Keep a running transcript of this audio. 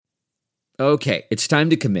Okay, it's time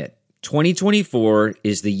to commit. 2024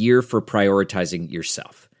 is the year for prioritizing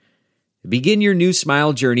yourself. Begin your new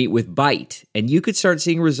smile journey with Byte, and you could start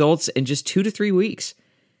seeing results in just 2 to 3 weeks.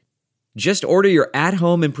 Just order your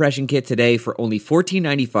at-home impression kit today for only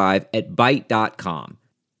 $14.95 at Byte.com.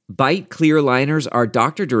 Byte clear liners are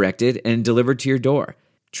doctor-directed and delivered to your door.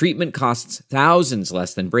 Treatment costs thousands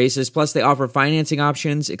less than braces, plus they offer financing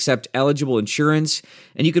options, accept eligible insurance,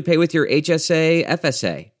 and you could pay with your HSA,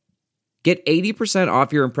 FSA. Get 80%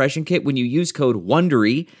 off your impression kit when you use code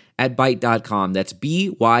WONDERY at Byte.com. That's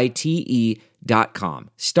BYTE.com.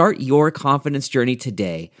 Start your confidence journey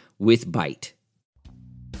today with Byte.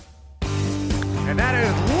 And that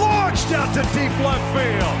is launched out to deep left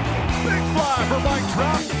field. Big fly for Mike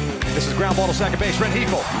Trout. This is ground ball to second base.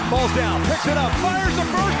 Renhefel falls down, picks it up, fires the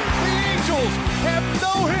first. The Angels have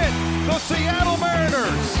no hit. The Seattle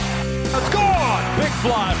Mariners. It's gone. Big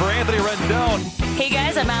fly for Anthony Rendon. Hey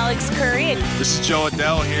guys, I'm Alex Curry. This is Joe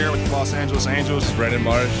Adell here with the Los Angeles Angels. This is Brendan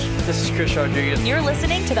Marsh. This is Chris Rodriguez. You're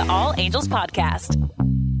listening to the All Angels Podcast.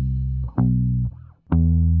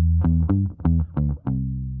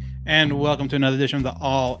 And welcome to another edition of the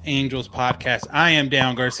All Angels Podcast. I am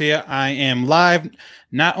Dan Garcia. I am live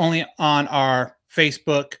not only on our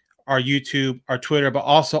Facebook, our YouTube, our Twitter, but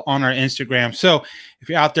also on our Instagram. So if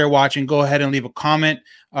you're out there watching, go ahead and leave a comment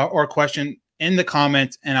or a question in the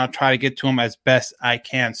comments, and I'll try to get to them as best I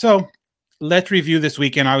can. So let's review this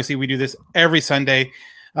weekend. Obviously, we do this every Sunday,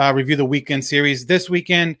 review the weekend series. This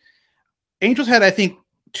weekend, Angels had, I think,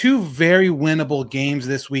 2 very winnable games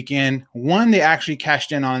this weekend. One they actually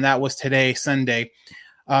cashed in on, and that was today, Sunday.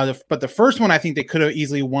 But the first one I think they could have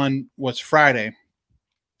easily won was Friday.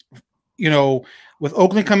 You know, with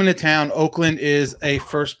Oakland coming to town, Oakland is a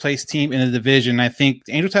first-place team in the division. I think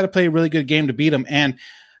the Angels had to play a really good game to beat them, and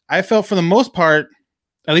I felt for the most part,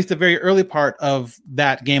 at least the very early part of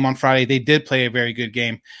that game on Friday, they did play a very good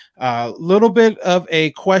game. A little bit of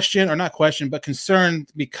a question, or not question, but concern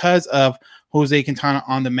because of Jose Quintana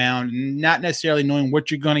on the mound, not necessarily knowing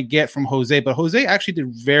what you're going to get from Jose, but Jose actually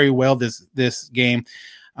did very well this game.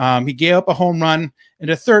 He gave up a home run in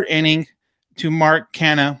the 3rd inning to Mark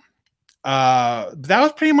Canha. That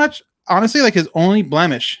was pretty much, honestly, like his only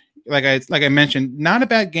blemish. Like I mentioned, not a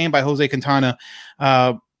bad game by Jose Quintana.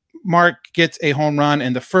 Mark gets a home run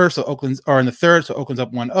in the 1st, so Oakland's, or in the 3rd, so Oakland's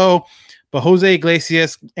up 1-0. But Jose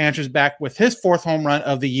Iglesias answers back with his 4th home run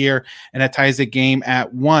of the year, and that ties the game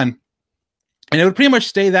at 1. And it would pretty much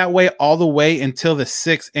stay that way all the way until the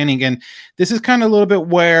 6th inning. And this is kind of a little bit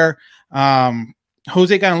where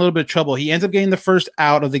Jose got in a little bit of trouble. He ends up getting the first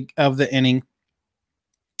out of the inning.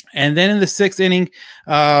 And then in the 6th inning,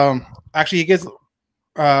 actually he gets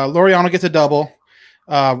Laureano gets a double.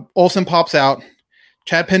 Olson pops out.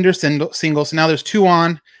 Chad Pinder singles. So now there's 2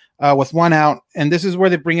 on with 1 out. And this is where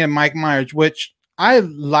they bring in Mike Myers, which I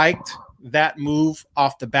liked that move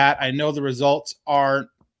off the bat. I know the results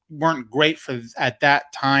weren't great at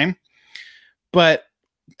that time, but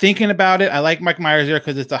thinking about it, I like Mike Myers there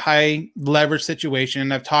because it's a high leverage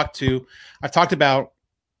situation. I've talked about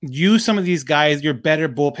use some of these guys, your better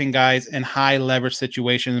bullpen guys, in high leverage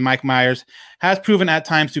situations. And Mike Myers has proven at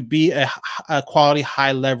times to be a quality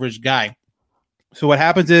high leverage guy. So what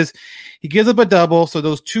happens is he gives up a double. So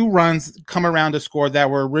those 2 runs come around to score that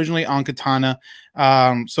were originally on Quintana.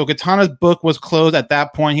 So Quintana's book was closed at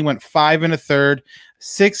that point. He went 5 1/3,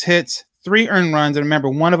 6 hits, 3 earned runs. And remember,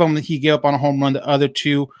 one of them he gave up on a home run. The other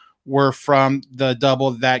 2 were from the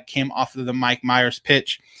double that came off of the Mike Myers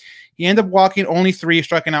pitch. He ended up walking only 3,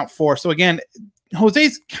 striking out 4. So again,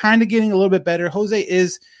 Jose's kind of getting a little bit better. Jose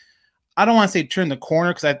is, I don't want to say turn the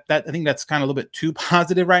corner because I think that's kind of a little bit too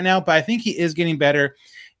positive right now, but I think he is getting better.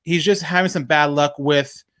 He's just having some bad luck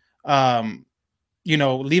with,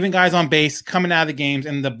 leaving guys on base, coming out of the games,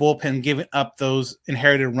 and the bullpen giving up those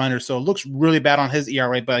inherited runners. So it looks really bad on his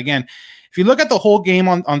ERA. But again, if you look at the whole game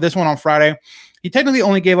on this one on Friday, he technically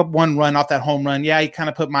only gave up 1 run off that home run. Yeah, he kind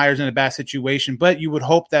of put Myers in a bad situation, but you would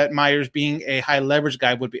hope that Myers, being a high leverage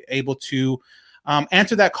guy, would be able to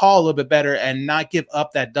answer that call a little bit better and not give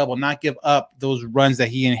up that double, not give up those runs that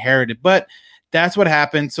he inherited. But that's what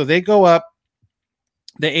happened. So they go up.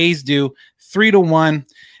 The A's do 3-1.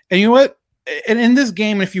 And you know what? And in this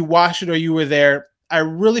game, if you watched it or you were there, I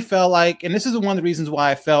really felt like, and this is one of the reasons why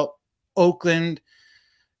I felt Oakland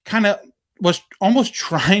kind of was almost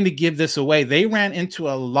trying to give this away. They ran into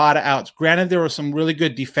a lot of outs. Granted, there were some really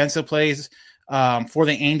good defensive plays for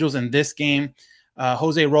the Angels in this game.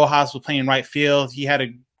 Jose Rojas was playing right field. He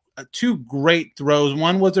had 2 great throws.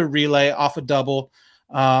 One was a relay off a double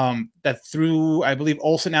that threw, I believe,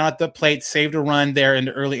 Olson out at the plate, saved a run there in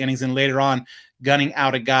the early innings, and later on gunning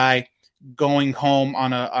out a guy going home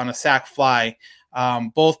on a sac fly.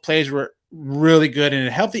 Both plays were really good, and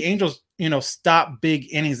it helped the Angels, stop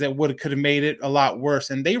big innings that could have made it a lot worse.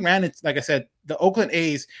 And they ran it, like I said, the Oakland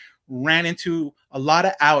A's ran into a lot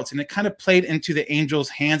of outs, and it kind of played into the Angels'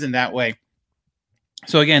 hands in that way.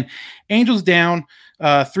 So again, Angels down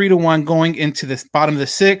 3-1 going into the bottom of the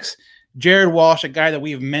sixth. Jared Walsh, a guy that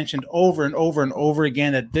we have mentioned over and over and over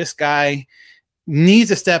again, that this guy needs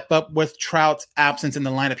to step up with Trout's absence in the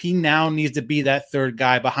lineup. He now needs to be that third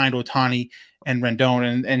guy behind Ohtani and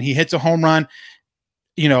Rendon, and he hits a home run.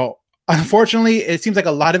 Unfortunately, it seems like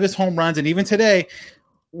a lot of his home runs, and even today,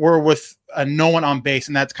 were with no one on base,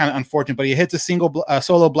 and that's kind of unfortunate. But he hits a single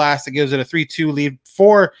solo blast that gives it a 3-2 lead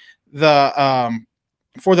for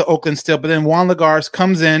the Oakland still. But then Juan Lagares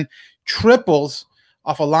comes in, triples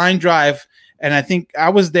off a line drive, and I think I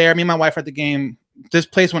was there. Me and my wife were at the game. This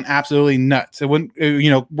place went absolutely nuts. It went,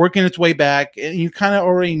 working its way back, and you kind of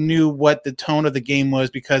already knew what the tone of the game was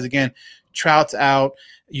because, again, Trout's out.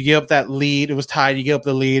 You give up that lead. It was tied. You give up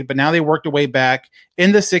the lead, but now they worked their way back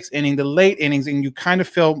in the sixth inning, the late innings, and you kind of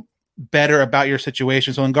feel better about your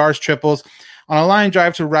situation. So Lagares triples on a line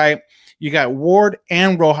drive to right. You got Ward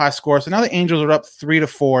and Rojas score. So now the Angels are up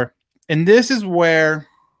 3-4, and this is where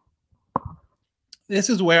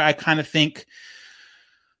I kind of think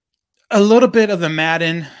a little bit of the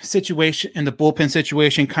Madden situation and the bullpen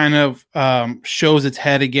situation kind of shows its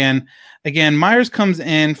head again. Again, Myers comes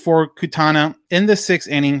in for Quintana in the sixth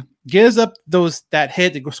inning, gives up that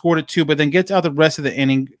hit that scored a 2, but then gets out the rest of the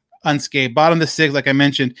inning unscathed. Bottom of the sixth, like I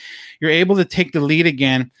mentioned, you're able to take the lead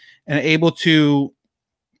again and able to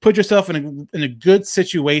put yourself in a good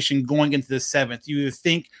situation going into the seventh. You would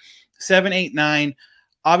think 7, 8, 9.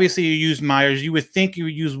 Obviously, you use Myers. You would think you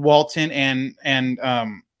would use Walton and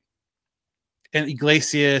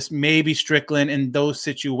Iglesias, maybe Strickland in those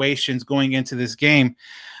situations going into this game.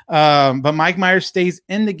 But Mike Myers stays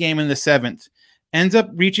in the game in the seventh, ends up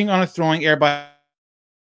reaching on a throwing error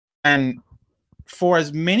and for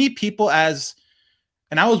as many people as,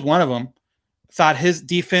 and I was one of them, thought his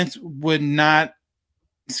defense would not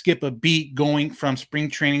skip a beat going from spring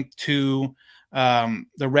training to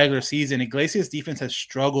the regular season. Iglesias' defense has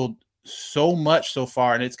struggled so much so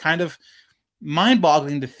far, and it's kind of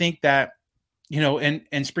mind-boggling to think that,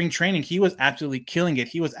 in spring training, he was absolutely killing it.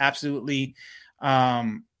 He was absolutely,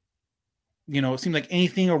 it seemed like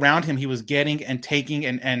anything around him he was getting and taking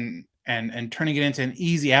and turning it into an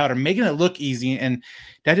easy out or making it look easy. And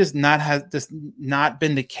that has not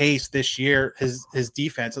been the case this year. His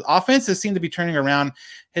defense, his offenses seem to be turning around.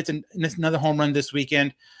 Hits another home run this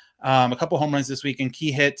weekend, a couple home runs this weekend,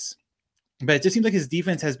 key hits. But it just seems like his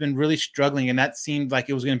defense has been really struggling, and that seemed like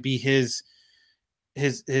it was going to be his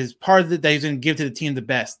part that he's going to give to the team the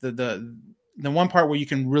best. The one part where you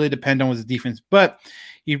can really depend on was the defense. But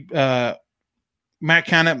Mark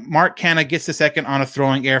Canha gets the second on a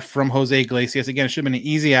throwing error from Jose Iglesias. Again, it should have been an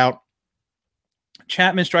easy out.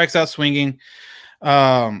 Chapman strikes out swinging.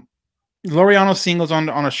 Laureano singles on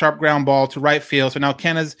a sharp ground ball to right field. So now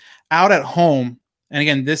Canha's out at home. And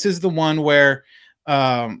again, this is the one where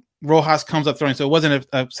Rojas comes up throwing. So it wasn't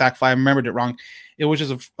a sac fly. I remembered it wrong. It was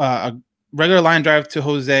just a regular line drive to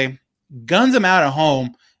Jose. Guns him out at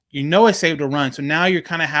home. It saved a run. So now you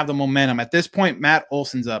kind of have the momentum. At this point, Matt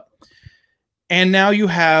Olson's up. And now you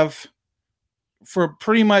have, for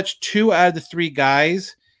pretty much 2 out of the 3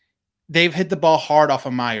 guys, they've hit the ball hard off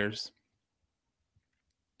of Myers.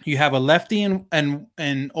 You have a lefty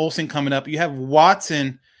and Olson coming up. You have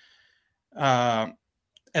Watson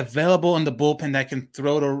available in the bullpen that can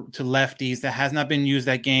throw to lefties that has not been used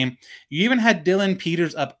that game. You even had Dylan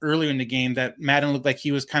Peters up earlier in the game that Madden looked like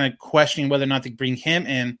he was kind of questioning whether or not to bring him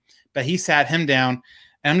in, but he sat him down.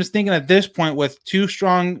 And I'm just thinking at this point with 2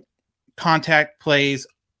 strong contact plays,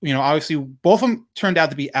 obviously both of them turned out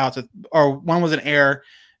to be outs, or one was an error,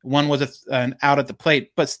 one was an out at the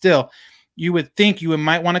plate, but still you would think you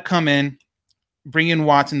might want to come in, bring in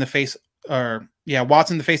Watson to face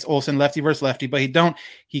Olson, lefty versus lefty, but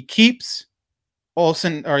he keeps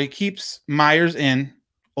Olson, or he keeps Myers in,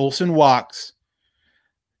 Olson walks,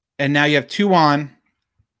 and now you have 2 on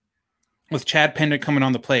with Chad Pinder coming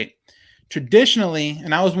on the plate. Traditionally,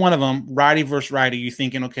 and I was one of them, righty versus righty, you're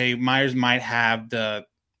thinking, okay, Myers might have the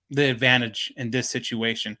advantage in this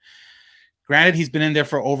situation. Granted, he's been in there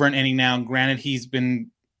for over an inning now. Granted, he's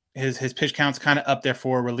been his pitch count's kind of up there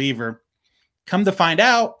for a reliever. Come to find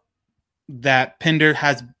out that Pinder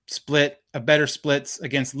has better splits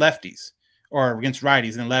against lefties or against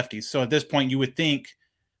righties than lefties. So at this point, you would think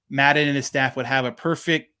Madden and his staff would have a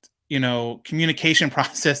perfect communication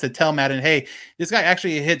process to tell Madden, hey, this guy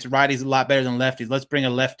actually hits righties a lot better than lefties. Let's bring a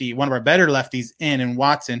lefty, one of our better lefties in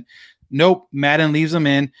Watson. Nope. Madden leaves him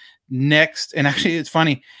in next. And actually, it's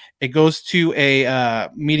funny. It goes to a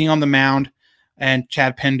meeting on the mound, and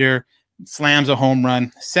Chad Pinder slams a home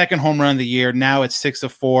run. Second home run of the year. Now it's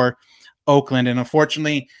 6-4 Oakland. And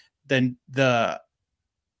unfortunately, then the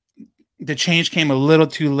change came a little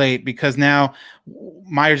too late because now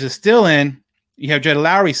Myers is still in. You have Jed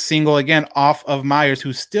Lowry single again off of Myers,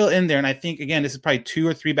 who's still in there. And I think, again, this is probably 2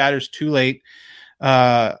 or 3 batters too late.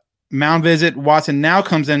 Mound visit. Watson now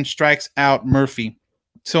comes in, strikes out Murphy.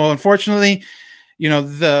 So unfortunately,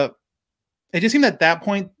 it just seemed at that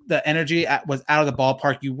point the energy was out of the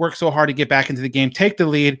ballpark. You worked so hard to get back into the game, take the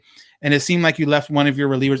lead, and it seemed like you left one of your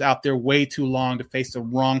relievers out there way too long to face the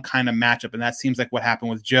wrong kind of matchup. And that seems like what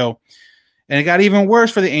happened with Joe. And it got even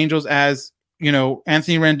worse for the Angels as,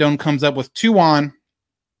 Anthony Rendon comes up with 2 on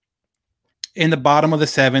in the bottom of the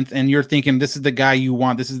 7th. And you're thinking, this is the guy you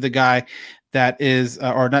want. This is the guy that is,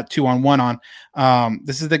 or not 2 on, 1 on.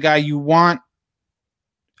 This is the guy you want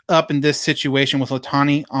up in this situation with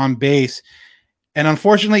Ohtani on base. And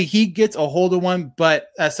unfortunately, he gets a hold of one. But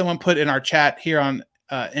as someone put in our chat here on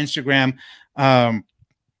Instagram,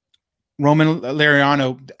 Roman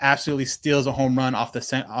Laureano absolutely steals a home run off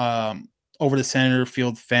the over the center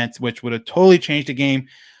field fence, which would have totally changed the game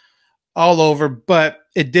all over, but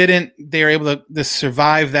it didn't. They were able to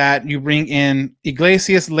survive that. You bring in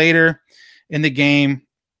Iglesias later in the game.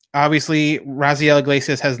 Obviously, Raziel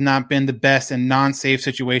Iglesias has not been the best in non-save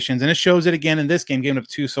situations, and it shows it again in this game, giving up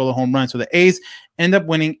 2 solo home runs. So the A's end up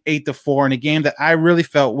winning 8-4 in a game that I really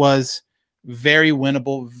felt was very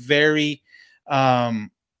winnable, very in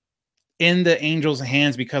the Angels'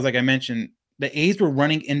 hands because, like I mentioned, the A's were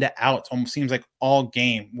running into outs almost seems like all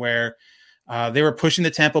game where they were pushing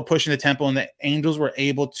the tempo, and the Angels were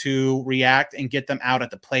able to react and get them out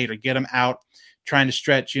at the plate or get them out trying to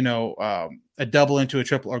stretch, a double into a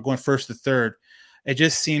triple or going first to third. It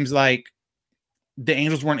just seems like the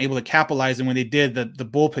Angels weren't able to capitalize. And when they did, the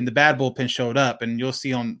bullpen, the bad bullpen showed up. And you'll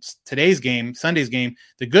see on today's game, Sunday's game,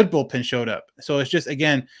 the good bullpen showed up. So it's just,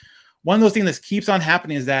 again, one of those things that keeps on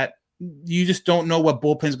happening is that you just don't know what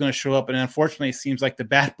bullpen is going to show up. And unfortunately, it seems like the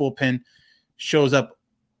bad bullpen shows up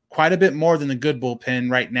quite a bit more than the good bullpen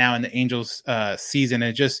right now in the Angels season.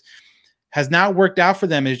 It just has not worked out for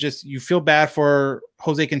them. It's just, you feel bad for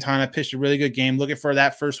Jose Quintana, pitched a really good game, looking for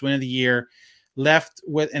that first win of the year, left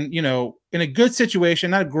with, and in a good situation,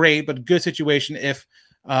 not great, but good situation if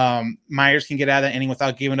Myers can get out of that inning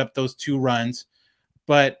without giving up those 2 runs.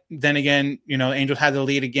 But then again, the Angels had the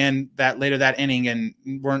lead again that inning and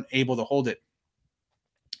weren't able to hold it.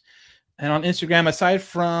 And on Instagram, aside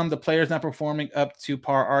from the players not performing up to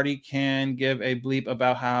par, Artie can give a bleep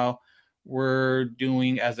about how we're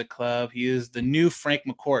doing as a club. He is the new Frank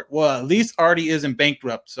McCourt. Well, at least Artie isn't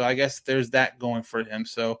bankrupt, so I guess there's that going for him.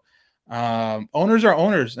 So owners are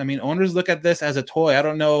owners. I mean, owners look at this as a toy. I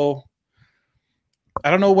don't know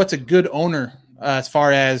what's a good owner as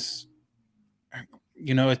far as,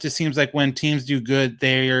 it just seems like when teams do good,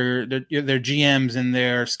 their GMs and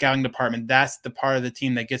their scouting department, that's the part of the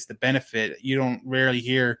team that gets the benefit. You don't rarely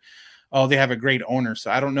hear, oh, they have a great owner.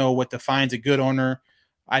 So I don't know what defines a good owner.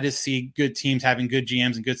 I just see good teams having good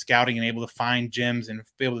GMs and good scouting and able to find gems and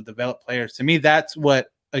be able to develop players. To me, that's what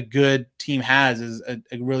a good team has, is a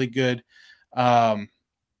really good farm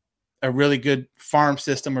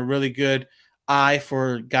system, a really good eye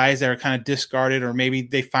for guys that are kind of discarded, or maybe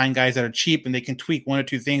they find guys that are cheap and they can tweak 1 or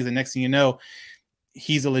 2 things. The next thing you know,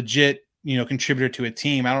 he's a legit, contributor to a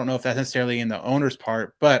team. I don't know if that's necessarily in the owner's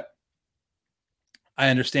part, but I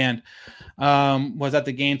understand. Was at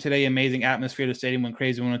the game today, amazing atmosphere to the stadium when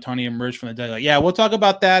crazy when Ohtani emerged from the deadline. Yeah, we'll talk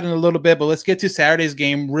about that in a little bit, but let's get to Saturday's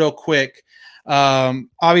game real quick.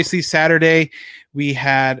 Obviously Saturday we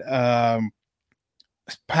had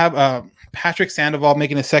Patrick Sandoval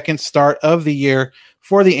making a second start of the year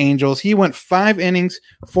for the Angels. He went 5 innings,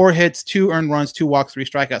 4 hits, 2 earned runs, 2 walks, 3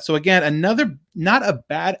 strikeouts. So again, another not a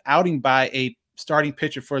bad outing by a starting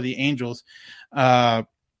pitcher for the Angels. But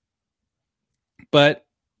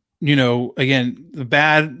again, the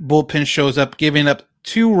bad bullpen shows up, giving up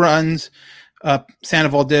 2 runs.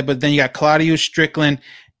 Sandoval did, but then you got Claudio Strickland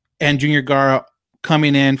and Junior Guerra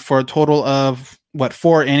coming in for a total of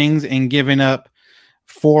 4 innings and giving up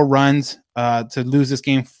 4 runs to lose this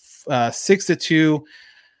game 6-2.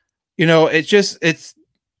 It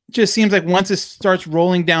just seems like once it starts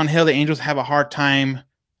rolling downhill, the Angels have a hard time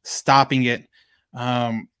stopping it.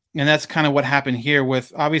 And that's kind of what happened here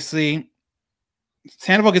with, obviously,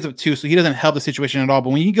 Sandoval gets up 2, so he doesn't help the situation at all.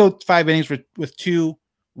 But when you go 5 innings with 2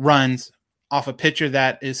 runs off a pitcher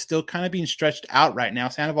that is still kind of being stretched out right now,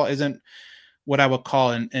 Sandoval isn't what I would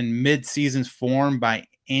call in mid-season form by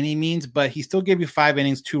any means, but he still gave you 5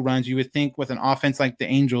 innings, 2 runs. You would think with an offense like the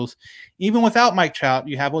Angels, even without Mike Trout,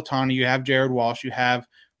 you have Ohtani, you have Jared Walsh, you have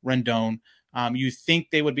Rendon. You think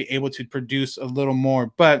they would be able to produce a little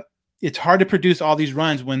more, but it's hard to produce all these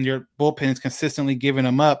runs when your bullpen is consistently giving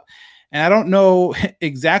them up. And I don't know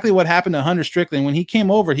exactly what happened to Hunter Strickland. When he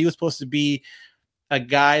came over, he was supposed to be a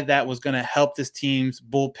guy that was going to help this team's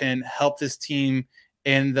bullpen, help this team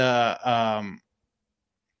in the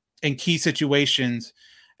in key situations,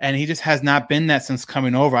 and he just has not been that since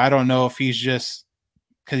coming over. I don't know if he's just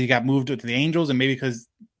because he got moved to the Angels, and maybe because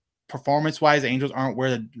performance-wise, the Angels aren't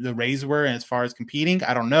where the Rays were, and as far as competing,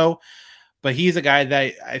 I don't know. But he's a guy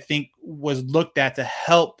that I think was looked at to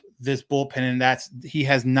help this bullpen, and he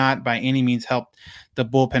has not by any means helped the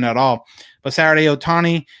bullpen at all. But Saturday,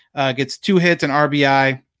 Ohtani gets 2 hits and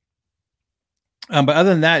RBI. But other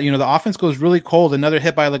than that, the offense goes really cold. Another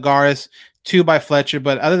hit by Lagares, 2 by Fletcher.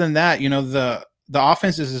 But other than that, the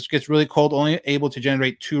offense gets really cold, only able to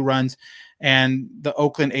generate 2 runs. And the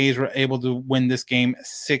Oakland A's were able to win this game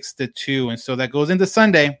 6-2. And so that goes into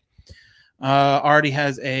Sunday. Artie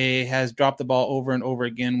has dropped the ball over and over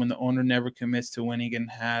again when the owner never commits to winning and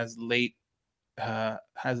has late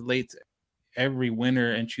every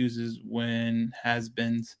winner and chooses when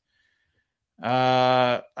has-beens.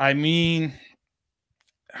 I mean,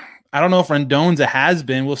 I don't know if Rendon's a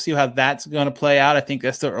has-been. We'll see how that's going to play out. I think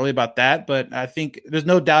that's still early about that, but I think there's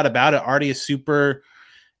no doubt about it. Artie is super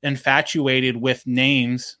infatuated with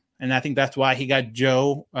names, and I think that's why he got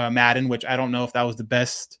Joe Madden, which I don't know if that was the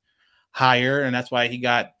best hire, and that's why he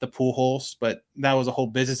got the Pujols, but that was a whole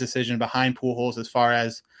business decision behind Pujols as far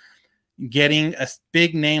as getting a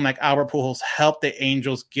big name like Albert Pujols helped the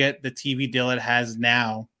Angels get the TV deal it has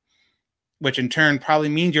now, which in turn probably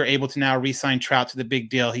means you're able to now re-sign Trout to the big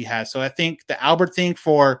deal he has. So I think the Albert thing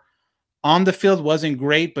for on the field wasn't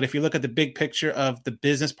great, but if you look at the big picture of the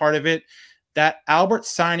business part of it, that Albert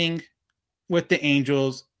signing with the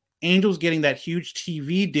Angels getting that huge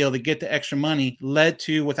TV deal to get the extra money led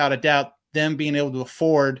to, without a doubt, them being able to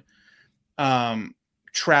afford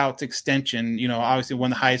Trout's extension, obviously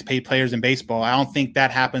one of the highest paid players in baseball. I don't think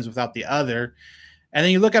that happens without the other. And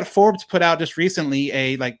then you look at Forbes put out just recently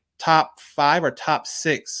a top 5 or top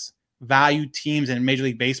 6 value teams in Major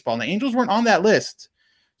League Baseball. And the Angels weren't on that list.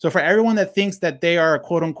 So for everyone that thinks that they are a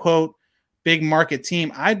quote unquote big market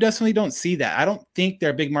team, I definitely don't see that. I don't think they're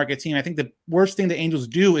a big market team. I think the worst thing the Angels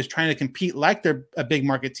do is trying to compete like they're a big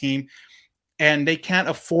market team, and they can't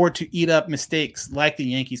afford to eat up mistakes like the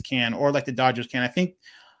Yankees can or like the Dodgers can. I think,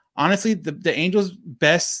 honestly, the Angels'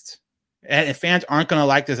 best, and fans aren't going to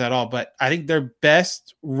like this at all, but I think their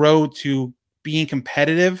best road to being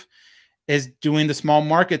competitive is doing the small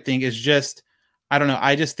market thing. Is just, I don't know.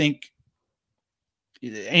 I just think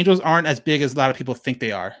the Angels aren't as big as a lot of people think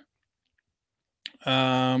they are.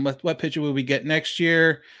 What pitcher will we get next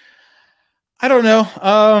year? I don't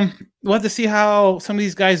know. We'll have to see how some of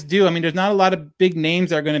these guys do. I mean, there's not a lot of big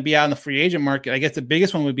names that are going to be out in the free agent market. I guess the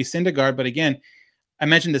biggest one would be Syndergaard. But again, I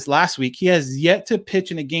mentioned this last week. He has yet to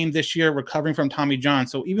pitch in a game this year recovering from Tommy John.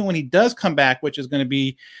 So even when he does come back, which is going to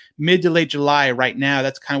be mid to late July right now,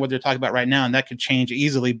 that's kind of what they're talking about right now, and that could change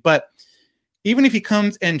easily. But even if he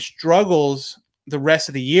comes and struggles the rest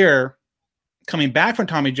of the year, coming back from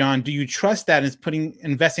Tommy John, do you trust that and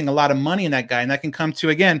investing a lot of money in that guy? And that can come to,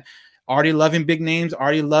 again, already loving big names,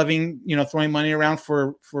 already loving, throwing money around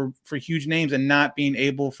for huge names and not being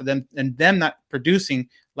able for them and them not producing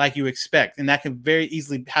like you expect. And that can very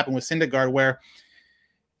easily happen with Syndergaard where,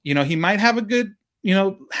 he might have a good,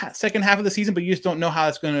 second half of the season, but you just don't know how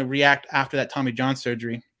it's going to react after that Tommy John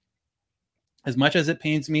surgery. As much as it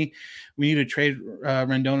pains me, we need to trade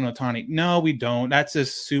Rendon and Ohtani. No, we don't. That's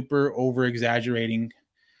just super over-exaggerating.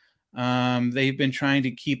 They've been trying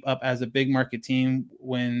to keep up as a big market team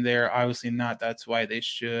when they're obviously not. That's why they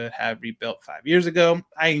should have rebuilt 5 years ago.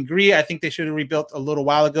 I agree. I think they should have rebuilt a little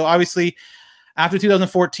while ago. Obviously, after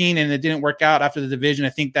 2014 and it didn't work out after the division,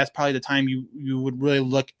 I think that's probably the time you would really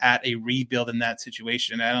look at a rebuild in that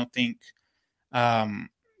situation. I don't think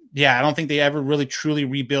I don't think they ever really truly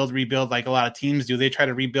rebuild like a lot of teams do. They try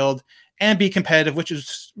to rebuild and be competitive, which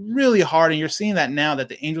is really hard. And you're seeing that now that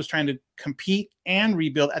the Angels trying to compete and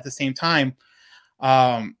rebuild at the same time.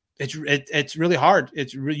 It's really hard.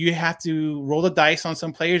 You have to roll the dice on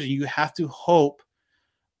some players, and you have to hope.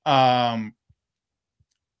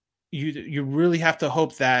 You really have to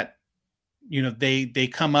hope that they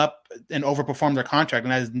come up and overperform their contract,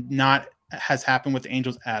 and that has happened with the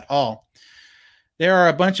Angels at all. There are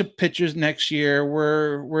a bunch of pitchers next year.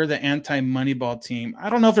 We're the anti-Moneyball team.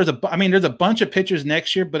 I don't know if there's a bunch of pitchers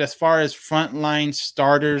next year, but as far as frontline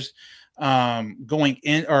starters, going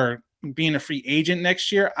in or being a free agent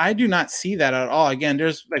next year. I do not see that at all. Again,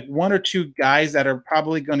 there's like one or two guys that are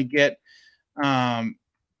probably going to get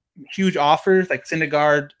huge offers, like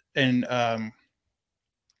Syndergaard and the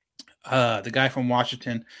guy from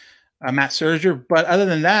Washington, Matt Scherzer. But other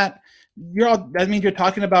than that, that means you're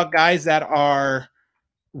talking about guys that are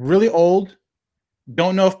really old.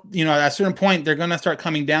 Don't know if, at a certain point they're going to start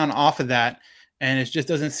coming down off of that. And it just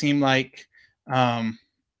doesn't seem like the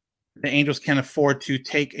Angels can afford to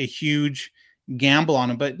take a huge gamble on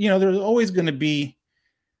them. But, there's always going to be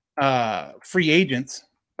free agents.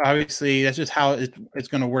 Obviously, that's just how it's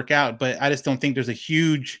going to work out. But I just don't think there's a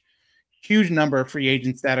huge number of free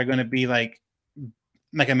agents that are going to be like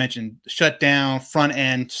I mentioned, shut down, front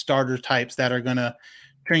end starter types that are going to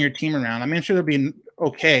turn your team around. I mean, I'm sure they'll be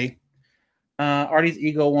okay. Artie's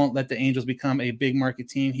ego won't let the Angels become a big market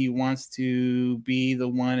team. He wants to be the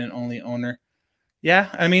one and only owner. Yeah,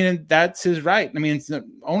 I mean, that's his right. I mean, it's the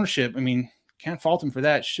ownership. I mean, can't fault him for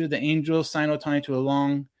that. Should the Angels sign Ohtani to a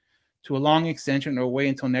long extension or wait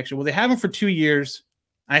until next year? Well, they have him for 2 years.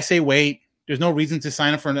 I say wait. There's no reason to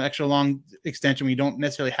sign him for an extra long extension when you don't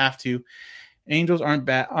necessarily have to. Angels aren't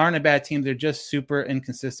a bad team. They're just super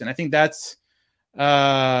inconsistent. I think that's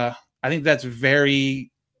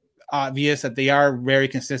very obvious that they are very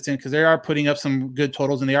consistent because they are putting up some good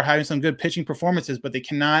totals and they are having some good pitching performances, but they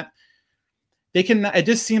cannot, it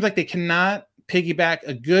just seems like they cannot piggyback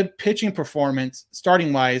a good pitching performance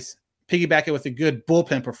starting wise, piggyback it with a good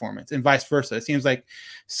bullpen performance and vice versa. It seems like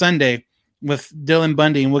Sunday with Dylan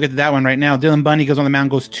Bundy, and we'll get to that one right now. Dylan Bundy goes on the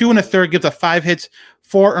mound, goes 2 1/3, gives up 5 hits,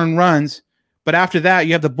 4 earned runs. But after that,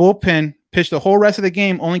 you have the bullpen pitch the whole rest of the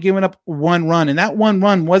game, only giving up 1 run. And that 1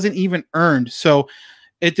 run wasn't even earned. So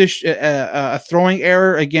it just a throwing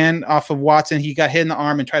error again off of Watson. He got hit in the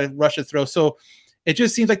arm and tried to rush a throw. So it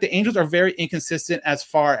just seems like the Angels are very inconsistent as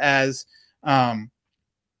far as, the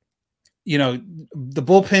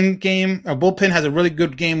bullpen game. Or bullpen has a really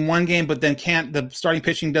good game one game, but then the starting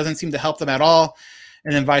pitching doesn't seem to help them at all.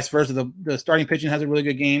 And then vice versa. The starting pitching has a really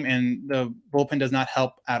good game, and the bullpen does not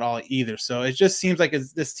help at all either. So it just seems like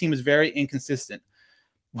this team is very inconsistent.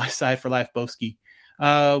 West Side for life, Boski.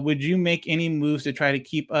 Would you make any moves to try to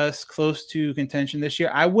keep us close to contention this year?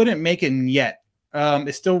 I wouldn't make it yet.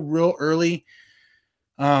 It's still real early.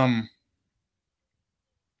 Because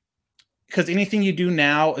anything you do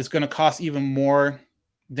now is going to cost even more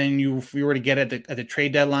than if you were to get at the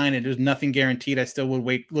trade deadline, and there's nothing guaranteed. I still would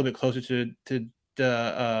wait a little bit closer to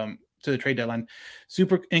the trade deadline.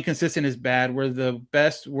 Super inconsistent is bad. We're the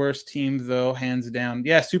worst team though, hands down.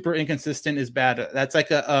 Yeah, super inconsistent is bad. That's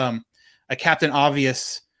like a Captain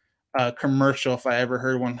Obvious commercial if I ever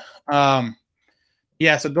heard one. So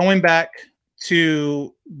going back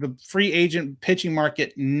to the free agent pitching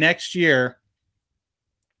market next year,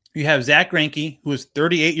 you have Zach Greinke, who is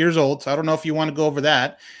 38 years old. So I don't know if you want to go over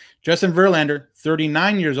that. Justin Verlander,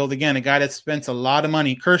 39 years old. Again, a guy that spends a lot of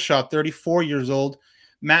money. Kershaw, 34 years old.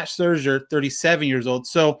 Matt Scherzer, 37 years old.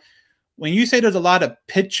 So when you say there's a lot of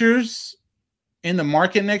pitchers in the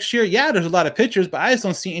market next year, yeah, there's a lot of pitchers, but I just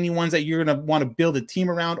don't see any ones that you're going to want to build a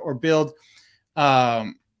team around or build,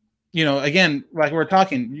 again, like we're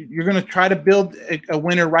talking, you're going to try to build a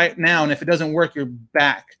winner right now. And if it doesn't work, you're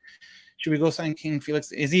back. Should we go sign King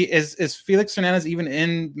Felix? Is Felix Hernandez even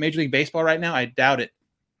in Major League Baseball right now? I doubt it.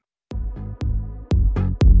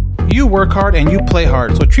 You work hard and you play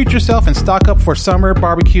hard, so treat yourself and stock up for summer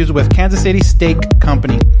barbecues with Kansas City Steak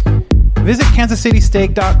Company. Visit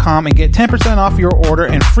kansascitysteak.com and get 10% off your order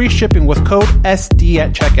and free shipping with code SD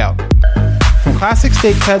at checkout. From classic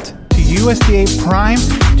steak cuts to USDA Prime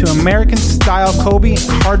to American-style Kobe,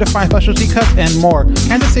 hard-to-find specialty cuts, and more,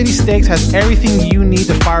 Kansas City Steaks has everything you need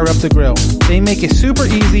to fire up the grill. They make it super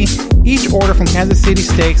easy. Each order from Kansas City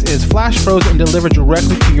Steaks is flash frozen and delivered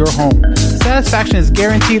directly to your home. Satisfaction is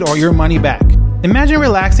guaranteed or your money back. Imagine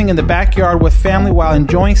relaxing in the backyard with family while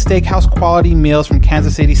enjoying steakhouse quality meals from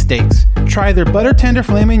Kansas City Steaks. Try their butter tender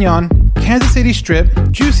filet mignon, Kansas City strip,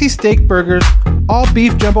 juicy steak burgers, all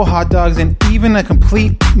beef jumbo hot dogs, and even a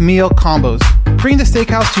complete meal combos. Bring the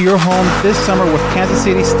steakhouse to your home this summer with Kansas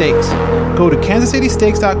City Steaks. Go to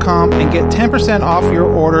kansascitysteaks.com and get 10% off your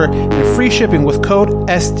order and free shipping with code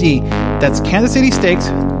SD. That's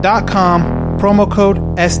kansascitysteaks.com. Promo code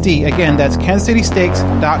SD. Again, that's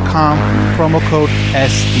kansascitysteaks.com, promo code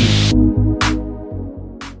SD.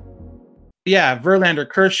 Yeah, Verlander,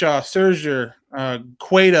 Kershaw, Scherzer,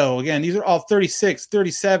 Cueto. Again, these are all 36,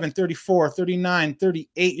 37, 34, 39,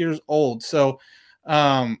 38 years old. So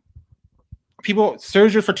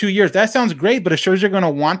Scherzer for 2 years, that sounds great, but is Scherzer going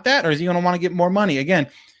to want that, or is he going to want to get more money? Again,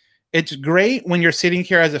 it's great when you're sitting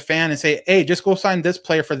here as a fan and say, hey, just go sign this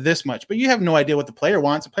player for this much. But you have no idea what the player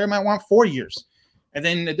wants. The player might want 4 years. And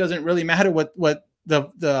then it doesn't really matter what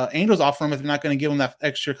the Angels offer him if they're not going to give him that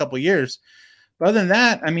extra couple of years. But other than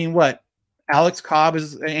that, I mean, what? Alex Cobb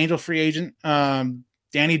is an Angel free agent.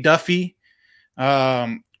 Danny Duffy,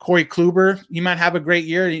 Corey Kluber, he might have a great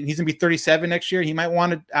year. He's going to be 37 next year. He might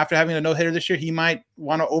want to, after having a no-hitter this year, he might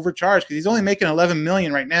want to overcharge because he's only making $11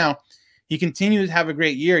 million right now. He continues to have a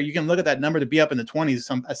great year. You can look at that number to be up in the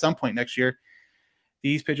 20s at some point next year.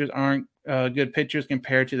 These pitchers aren't good pitchers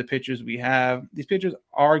compared to the pitchers we have. These pitchers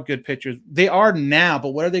are good pitchers. They are now, but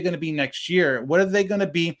what are they going to be next year? What are they going to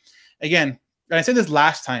be? Again, I said this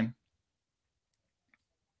last time.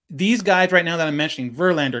 These guys right now that I'm mentioning,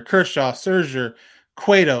 Verlander, Kershaw, Scherzer,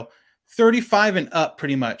 Cueto, 35 and up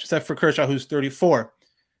pretty much, except for Kershaw, who's 34.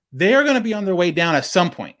 They are going to be on their way down at some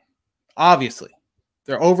point, obviously.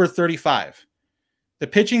 They're over 35. The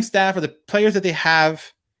pitching staff or the players that they have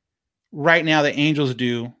right now, the Angels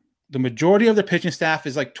do, the majority of their pitching staff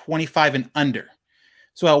is like 25 and under.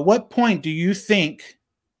 So at what point do you think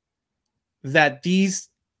that these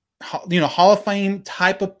Hall of Fame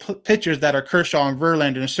type of pitchers that are Kershaw and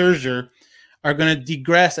Verlander and Scherzer are going to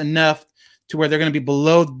digress enough to where they're going to be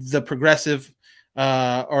below the progressive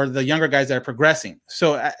or the younger guys that are progressing?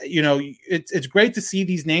 So, it's great to see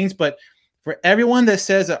these names, but for everyone that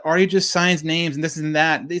says that Artie just signs names and this and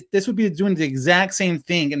that, this would be doing the exact same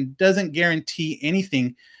thing and doesn't guarantee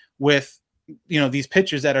anything with, these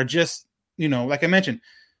pitchers that are just, like I mentioned,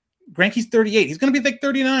 Greinke's 38. He's going to be like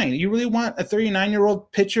 39. You really want a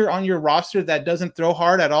 39-year-old pitcher on your roster that doesn't throw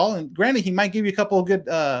hard at all? And granted, he might give you a couple of good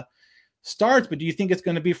starts, but do you think it's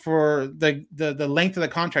going to be for the length of the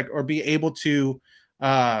contract or be able to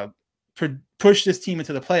push this team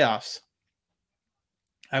into the playoffs?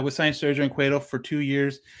 I would sign Scherzer and Cueto for 2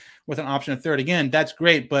 years with an option of third. Again, that's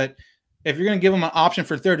great, but if you're going to give them an option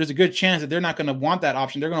for third, there's a good chance that they're not going to want that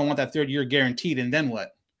option. They're going to want that third year guaranteed, and then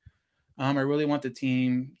what? I really want the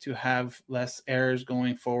team to have less errors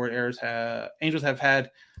going forward. Angels have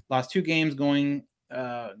had lost 2 games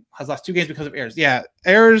has lost 2 games because of errors. Yeah,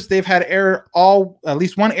 errors. They've had at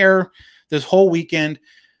least one error this whole weekend.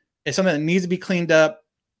 It's something that needs to be cleaned up,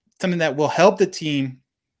 something that will help the team.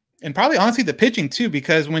 And probably, honestly, the pitching, too,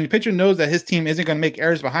 because when the pitcher knows that his team isn't going to make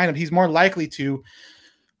errors behind him, he's more likely to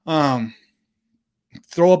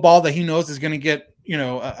throw a ball that he knows is going to get,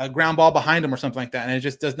 a ground ball behind him or something like that. And it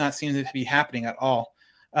just does not seem to be happening at all.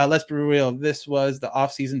 Let's be real. This was the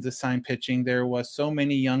offseason to sign pitching. There was so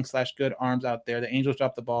many young / good arms out there. The Angels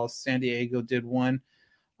dropped the ball. San Diego did one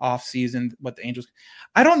offseason.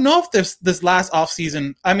 I don't know if this last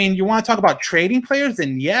offseason, I mean, you want to talk about trading players?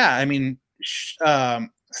 Then, yeah. I mean,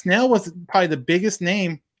 Snell was probably the biggest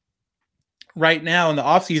name right now in the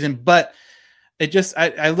offseason, but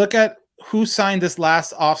I look at who signed this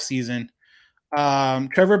last offseason.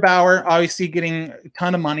 Trevor Bauer, obviously getting a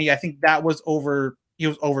ton of money. I think that was he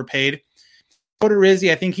was overpaid. Odorizzi,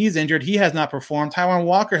 I think he's injured. He has not performed. Taijuan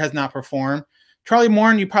Walker has not performed. Charlie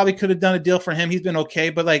Morton, you probably could have done a deal for him. He's been okay,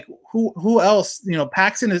 but like who else?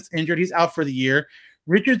 Paxton is injured. He's out for the year.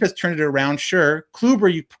 Richards has turned it around, sure.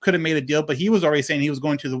 Kluber, you could have made a deal, but he was already saying he was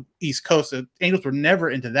going to the East Coast. So Angels were never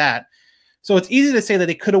into that. So it's easy to say that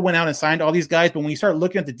they could have went out and signed all these guys, but when you start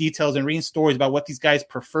looking at the details and reading stories about what these guys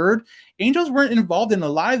preferred, Angels weren't involved in a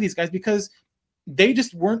lot of these guys because they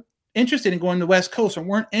just weren't interested in going to the West Coast or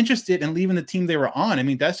weren't interested in leaving the team they were on. I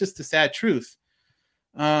mean, that's just the sad truth.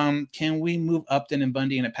 Can we move Upton and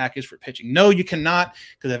Bundy in a package for pitching? No, you cannot,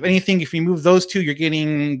 because if you move those two, you're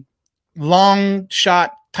getting long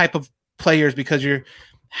shot type of players because they're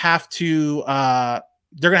going to have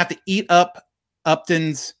to eat up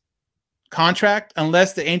Upton's contract.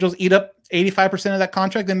 Unless the Angels eat up 85% of that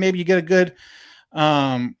contract, then maybe you get a good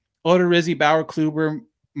Odorizzi, Bauer, Kluber,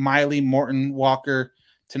 Miley, Morton, Walker,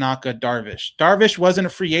 Tanaka, Darvish. Darvish wasn't a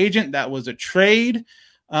free agent. That was a trade.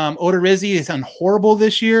 Odorizzi is horrible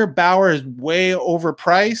this year. Bauer is way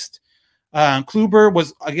overpriced. Kluber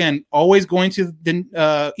was, again, always going to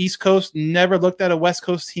the East Coast, never looked at a West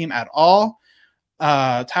Coast team at all.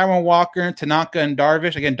 Taijuan Walker, Tanaka, and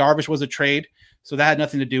Darvish. Again, Darvish was a trade, so that had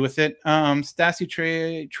nothing to do with it. Stassi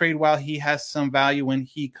trade while he has some value when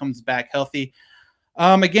he comes back healthy.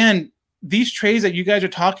 Again, these trades that you guys are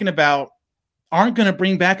talking about aren't going to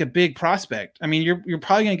bring back a big prospect. I mean, you're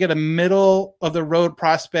probably going to get a middle of the road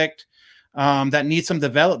prospect that needs some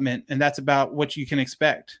development, and that's about what you can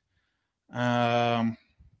expect.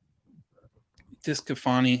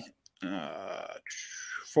 Discafani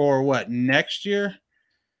for what, next year?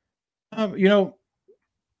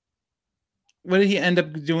 what did he end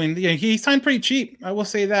up doing? He signed pretty cheap. I will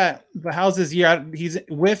say that. But how's his year? He's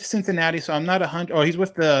with Cincinnati, so I'm not 100. Oh, he's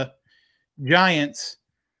with the Giants.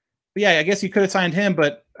 But yeah, I guess you could have signed him,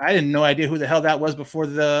 but I didn't no idea who the hell that was before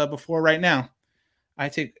right now. I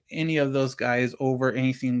take any of those guys over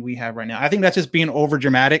anything we have right now. I think that's just being over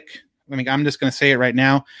dramatic. I mean, I'm just going to say it right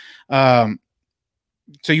now.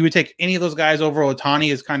 So you would take any of those guys over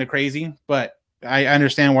Ohtani is kind of crazy, but I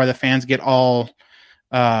understand why the fans get all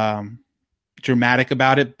dramatic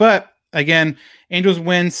about it. But again, Angels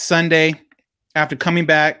win Sunday after coming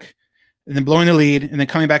back and then blowing the lead and then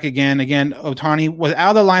coming back again. Again, Ohtani was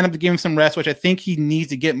out of the lineup to give him some rest, which I think he needs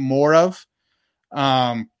to get more of.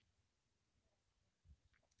 But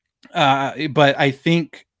I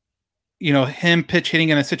think, him pitch hitting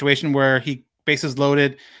in a situation where he bases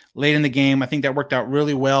loaded late in the game, I think that worked out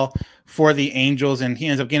really well for the Angels, and he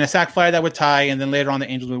ends up getting a sac fly that would tie, and then later on the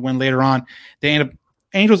Angels would win later on.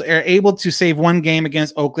 Angels are able to save one game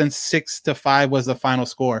against Oakland. 6-5 was the final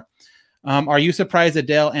score. Are you surprised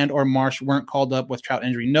Adele and or Marsh weren't called up with Trout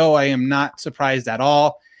injury? No, I am not surprised at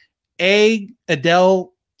all.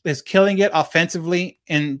 Adele is killing it offensively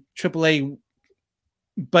in AAA,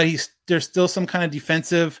 but there's still some kind of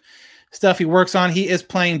defensive stuff he works on. He is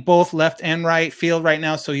playing both left and right field right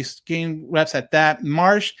now, so he's getting reps at that.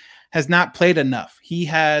 Marsh has not played enough. He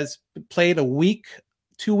has played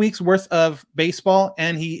 2 weeks worth of baseball,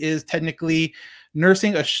 and he is technically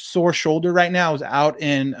nursing a sore shoulder right now. I was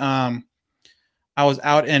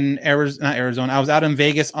out in Arizona. I was out in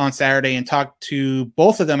Vegas on Saturday and talked to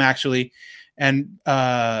both of them actually. And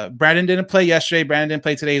Brandon didn't play yesterday. Brandon didn't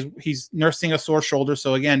play today. He's nursing a sore shoulder.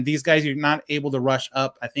 So again, these guys are not able to rush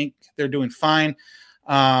up. I think they're doing fine.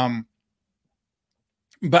 But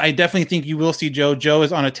I definitely think you will see Joe. Joe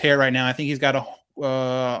is on a tear right now. I think he's got a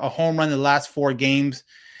home run in the last 4 games.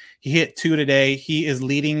 He hit 2 today. He is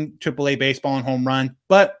leading AAA baseball in home run,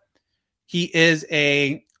 but he is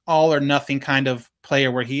a all or nothing kind of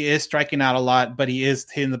player where he is striking out a lot, but he is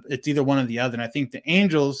hitting it's either one or the other. And I think the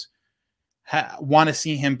Angels want to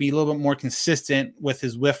see him be a little bit more consistent with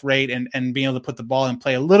his whiff rate and being able to put the ball in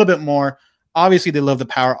play a little bit more. Obviously, they love the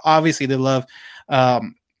power. Obviously, they love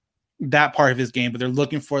that part of his game, but they're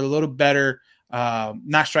looking for a little better,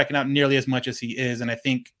 not striking out nearly as much as he is. And I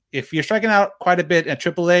think if you're striking out quite a bit at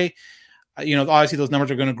AAA, obviously those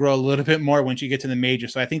numbers are going to grow a little bit more once you get to the major.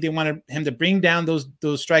 So I think they wanted him to bring down those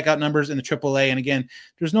strikeout numbers in the AAA. And again,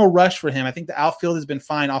 there's no rush for him. I think the outfield has been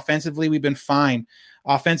fine. Offensively, we've been fine.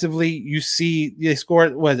 Offensively, you see they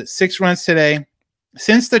scored, 6 runs today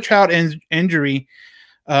since the Trout injury,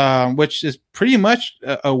 which is pretty much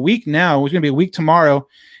a week now. It's going to be a week tomorrow.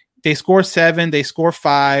 They score 7, they score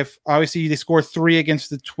 5. Obviously, they score 3 against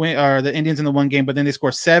the Indians in the one game, but then they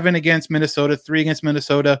score 7 against Minnesota, 3 against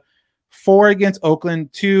Minnesota, 4 against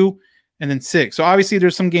Oakland, 2, and then 6. So obviously,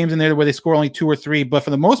 there's some games in there where they score only 2 or 3, but for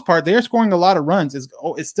the most part, they're scoring a lot of runs.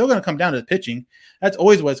 It's still going to come down to the pitching. That's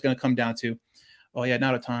always what it's going to come down to. Oh, yeah,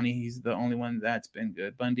 not Ohtani. He's the only one that's been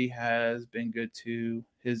good. Bundy has been good, too.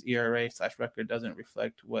 His ERA/record doesn't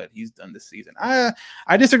reflect what he's done this season. I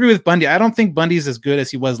disagree with Bundy. I don't think Bundy's as good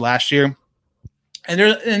as he was last year. And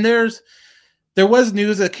there was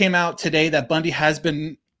news that came out today that Bundy has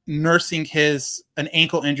been nursing an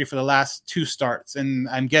ankle injury for the last 2 starts, and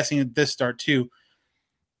I'm guessing this start, too.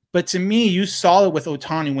 But to me, you saw it with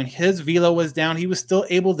Ohtani. When his velo was down, he was still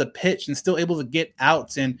able to pitch and still able to get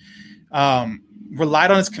outs and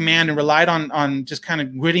relied on his command and relied on just kind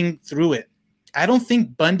of gritting through it. I don't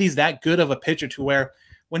think Bundy's that good of a pitcher to where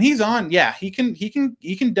when he's on, yeah, he can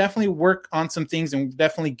definitely work on some things and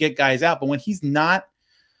definitely get guys out. But when he's not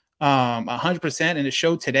 100%, and it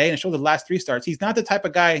showed today and it showed the last 3 starts, he's not the type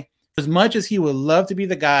of guy, as much as he would love to be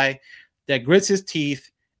the guy that grits his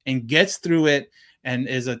teeth and gets through it and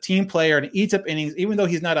is a team player and eats up innings, even though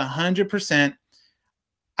he's not 100%.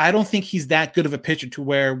 I don't think he's that good of a pitcher to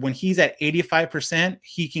where when he's at 85%,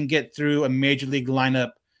 he can get through a major league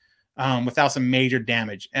lineup without some major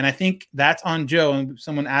damage. And I think that's on Joe. And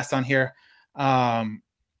someone asked on here, how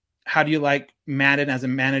do you like Madden as a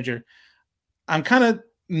manager? I'm kind of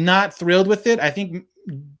not thrilled with it. I think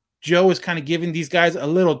Joe is kind of giving these guys a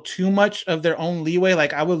little too much of their own leeway.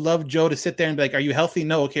 Like, I would love Joe to sit there and be like, are you healthy?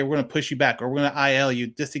 No. Okay, we're going to push you back, or we're going to IL you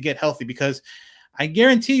just to get healthy. Because I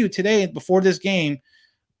guarantee you today, before this game,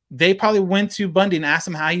 they probably went to Bundy and asked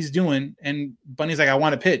him how he's doing. And Bundy's like, I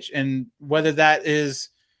want to pitch. And whether that is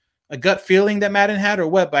a gut feeling that Madden had or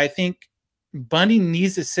what, but I think Bundy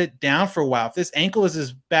needs to sit down for a while. If this ankle is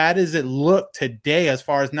as bad as it looked today, as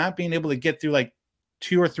far as not being able to get through like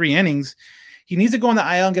 2 or 3 innings, he needs to go on the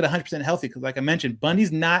IL and get 100% healthy. Because like I mentioned,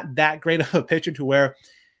 Bundy's not that great of a pitcher to where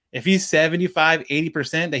If he's 75,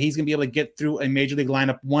 80%, that he's going to be able to get through a major league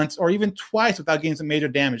lineup once or even twice without getting some major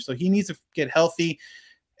damage. So he needs to get healthy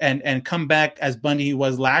and come back as Bundy he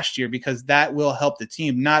was last year, because that will help the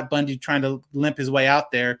team, not Bundy trying to limp his way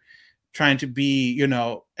out there, trying to be,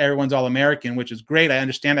 everyone's All-American, which is great. I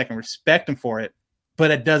understand. I can respect him for it,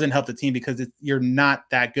 but it doesn't help the team because you're not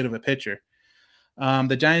that good of a pitcher.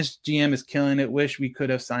 The Giants GM is killing it. Wish we could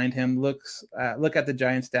have signed him. Look at the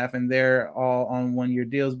Giants staff, and they're all on 1-year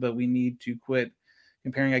deals, but we need to quit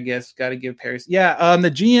comparing, I guess. Got to give Paris. Yeah, the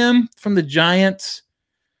GM from the Giants,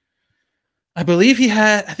 I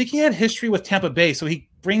think he had history with Tampa Bay, so he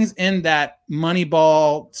brings in that money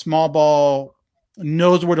ball, small ball,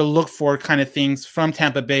 knows where to look for kind of things from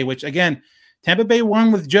Tampa Bay, which, again, Tampa Bay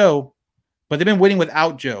won with Joe, but they've been winning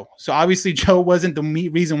without Joe. So obviously Joe wasn't the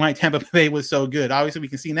reason why Tampa Bay was so good. Obviously we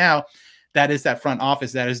can see now that is that front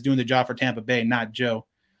office that is doing the job for Tampa Bay, not Joe.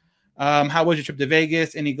 How was your trip to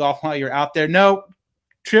Vegas? Any golf while you're out there? No,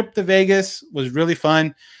 trip to Vegas was really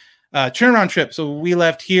fun. Turnaround trip. So we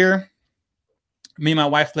left here. Me and my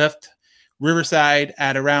wife left Riverside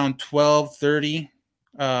at around 12:30,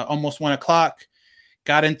 almost 1 o'clock.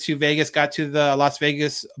 Got into Vegas, got to the Las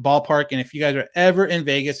Vegas ballpark. And if you guys are ever in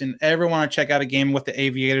Vegas and ever want to check out a game with the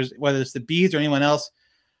Aviators, whether it's the Bees or anyone else,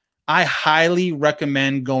 I highly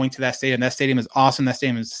recommend going to that stadium. That stadium is awesome. That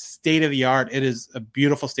stadium is state of the art. It is a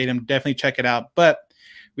beautiful stadium. Definitely check it out. But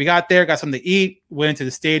we got there, got something to eat, went into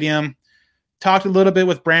the stadium, talked a little bit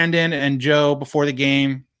with Brandon and Joe before the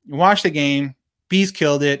game, watched the game. Bees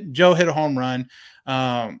killed it. Joe hit a home run.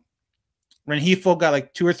 Rengifo got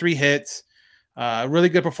like 2 or 3 hits. Really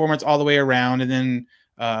good performance all the way around. And then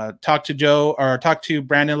talked to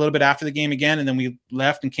Brandon a little bit after the game again. And then we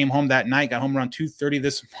left and came home that night. Got home around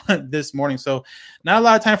 2:30 this morning. So not a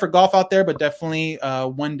lot of time for golf out there, but definitely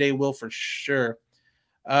one day will for sure.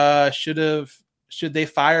 Should they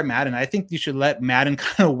fire Madden? I think you should let Madden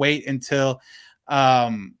kind of wait until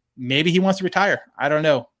maybe he wants to retire. I don't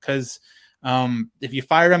know, because if you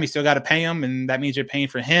fire him, you still got to pay him, and that means you're paying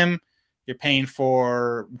for him. You're paying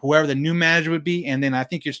for whoever the new manager would be, and then I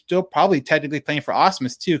think you're still probably technically paying for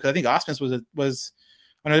Ausmus too, because I think Ausmus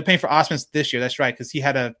they're paying for Ausmus this year. That's right, because he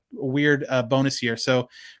had a weird bonus year. So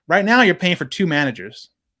right now you're paying for 2 managers,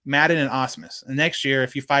 Madden and Ausmus. And next year,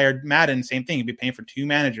 if you fired Madden, same thing, you'd be paying for 2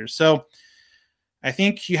 managers. So I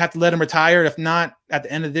think you have to let him retire. If not, at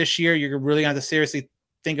the end of this year, you're really going to have to seriously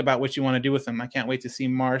think about what you want to do with him. I can't wait to see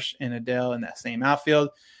Marsh and Adele in that same outfield.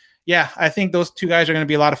 Yeah, I think those 2 guys are going to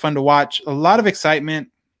be a lot of fun to watch. A lot of excitement.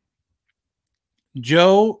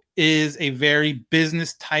 Joe is a very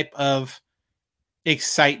business type of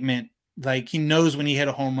excitement. Like, he knows when he hit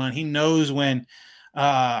a home run. He knows when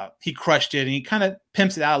he crushed it, and he kind of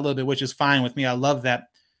pimps it out a little bit, which is fine with me. I love that.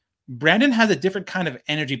 Brandon has a different kind of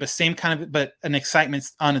energy, but an excitement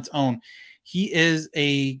on its own. He is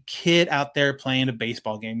a kid out there playing a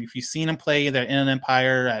baseball game. If you've seen him play either in an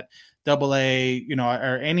Empire, at AA,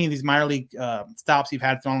 or any of these minor league stops you've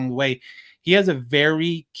had along the way, he has a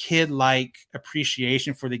very kid-like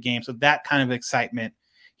appreciation for the game. So that kind of excitement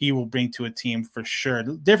he will bring to a team for sure.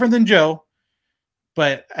 Different than Joe,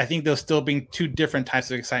 but I think they'll still bring 2 different types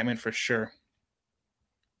of excitement for sure.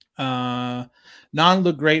 Non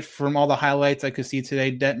looked great from all the highlights I could see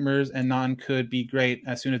today. Detmers and Non could be great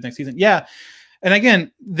as soon as next season. Yeah. And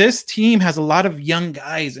again, this team has a lot of young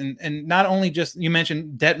guys, and not only just, you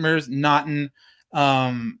mentioned Detmers, Naughton,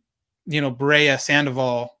 Brea,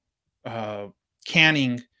 Sandoval,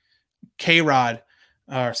 Canning, K-Rod,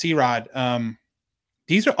 or C-Rod.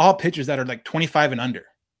 These are all pitchers that are like 25 and under,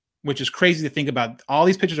 which is crazy to think about. All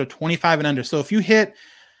these pitchers are 25 and under. So if you hit,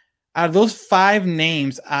 out of those 5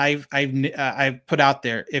 names I've put out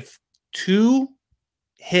there, if 2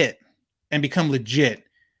 hit and become legit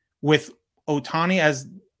with Ohtani as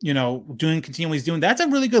continually doing, that's a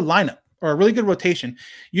really good lineup or a really good rotation.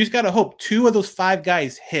 You just got to hope 2 of those 5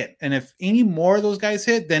 guys hit. And if any more of those guys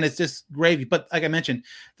hit, then it's just gravy. But like I mentioned,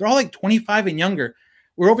 they're all like 25 and younger.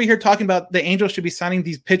 We're over here talking about the Angels should be signing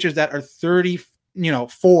these pitchers that are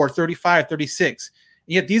 34, 35, 36.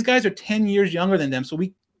 And yet these guys are 10 years younger than them. So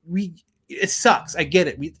it sucks. I get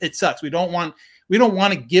it. It sucks. We don't want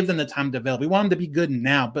to give them the time to develop. We want them to be good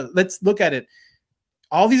now. But let's look at it.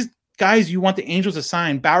 All these guys you want the Angels to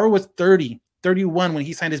sign. Bauer was 30, 31 when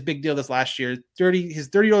he signed his big deal this last year. His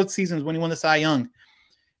 30-year-old seasons when he won the Cy Young.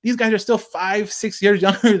 These guys are still 5-6 years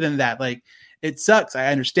younger than that. Like, it sucks.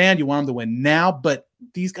 I understand you want them to win now, but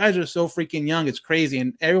these guys are so freaking young. It's crazy.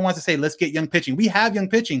 And everyone wants to say, let's get young pitching. We have young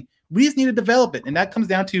pitching. We just need to develop it. And that comes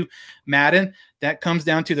down to Madden. That comes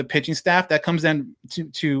down to the pitching staff. That comes down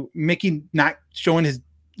to Mickey not showing his,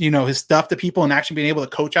 his stuff to people and actually being able to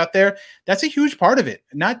coach out there, that's a huge part of it.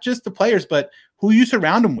 Not just the players, but who you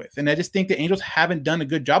surround him with. And I just think the Angels haven't done a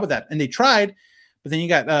good job of that. And they tried, but then you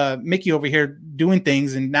got Mickey over here doing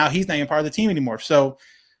things, and now he's not even part of the team anymore. So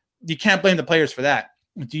you can't blame the players for that.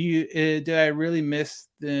 Did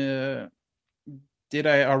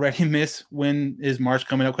I already miss when is Marsh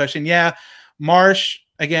coming up question? Yeah, Marsh,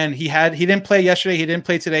 again, he didn't play yesterday. He didn't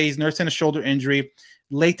play today. He's nursing a shoulder injury,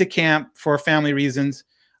 late to camp for family reasons.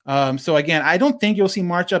 So again, I don't think you'll see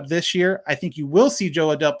Marsh up this year. I think you will see Joe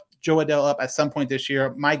Adell up at some point this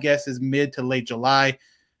year. My guess is mid to late July,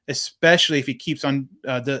 especially if he keeps on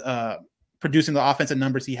producing the offensive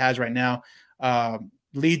numbers he has right now.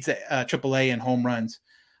 Leads AAA in home runs.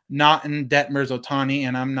 Not in Detmers Ohtani,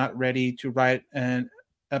 and I'm not ready to write an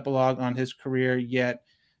epilogue on his career yet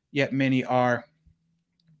many are.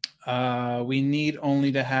 We need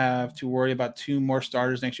only to have to worry about 2 more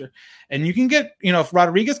starters next year. And you can get, if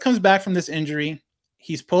Rodriguez comes back from this injury,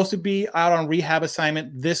 he's supposed to be out on rehab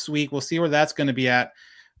assignment this week. We'll see where that's going to be at.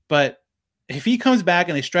 But if he comes back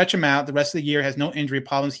and they stretch him out the rest of the year, has no injury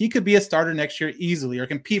problems, he could be a starter next year easily, or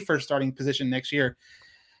compete for a starting position next year.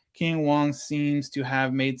 King Wong seems to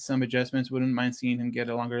have made some adjustments. Wouldn't mind seeing him get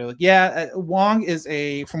a longer look. Yeah, Wong is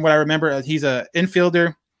from what I remember, he's an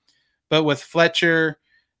infielder, but with Fletcher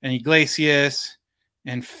and Iglesias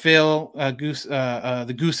and Phil,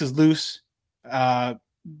 the Goose is loose,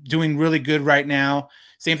 doing really good right now.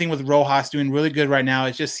 Same thing with Rojas, doing really good right now.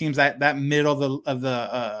 It just seems that middle of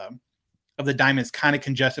the diamond is kind of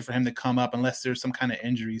congested for him to come up unless there's some kind of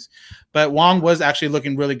injuries. But Wong was actually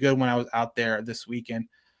looking really good when I was out there this weekend.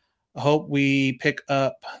 I hope we pick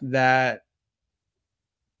up that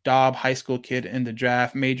Dobb high school kid in the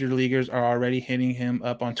draft. Major leaguers are already hitting him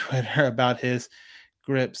up on Twitter about his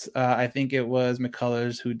grips. I think it was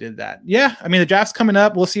McCullers who did that. Yeah, I mean, the draft's coming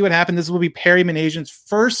up. We'll see what happens. This will be Perry Minasian's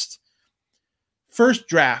first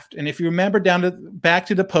draft. And if you remember back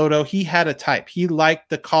to Dipoto, he had a type. He liked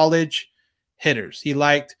the college hitters. He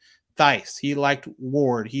liked Theis. He liked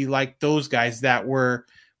Ward. He liked those guys that were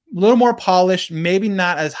a little more polished, maybe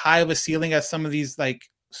not as high of a ceiling as some of these like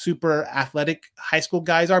super athletic high school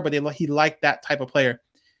guys are, but he liked that type of player.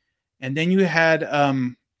 And then you had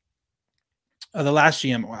the last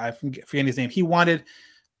GM, I forget his name. He wanted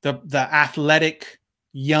the athletic,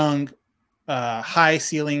 young, high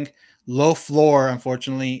ceiling, low floor,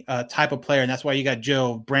 unfortunately, type of player. And that's why you got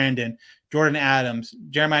Joe, Brandon, Jordan Adams,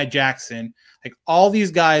 Jeremiah Jackson, like all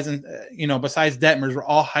these guys. And, besides Detmers, were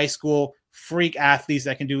all high school freak athletes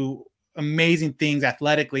that can do amazing things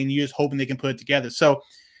athletically, and you're just hoping they can put it together. So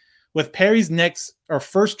with Perry's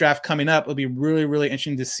first draft coming up, it'll be really, really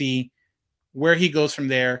interesting to see where he goes from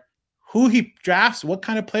there, who he drafts, what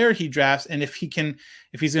kind of player he drafts, and if he's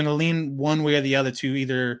going to lean one way or the other to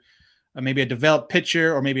either maybe a developed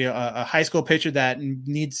pitcher or maybe a high school pitcher that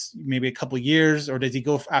needs maybe a couple years, or does he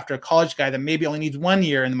go after a college guy that maybe only needs 1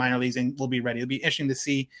 year in the minor leagues and will be ready. It'll be interesting to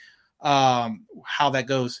see how that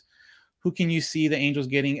goes. Who can you see the Angels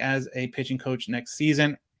getting as a pitching coach next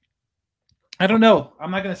season? I don't know.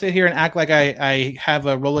 I'm not going to sit here and act like I have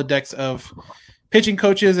a Rolodex of pitching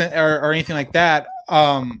coaches or anything like that.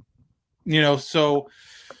 So,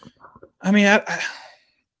 I mean,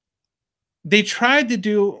 they tried to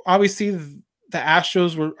do, obviously the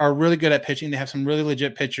Astros are really good at pitching. They have some really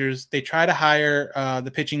legit pitchers. They tried to hire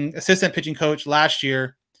the assistant pitching coach last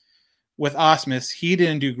year with Osmus. He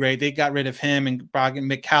didn't do great. They got rid of him and brought in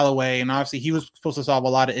Mick Callaway, and obviously he was supposed to solve a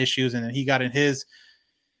lot of issues, and then he got in his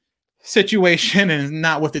situation and is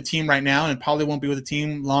not with the team right now, and probably won't be with the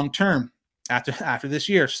team long term after this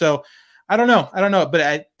year. So I don't know,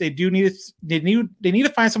 but they need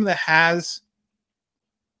to find someone that has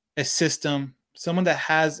a system, someone that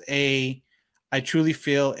has I truly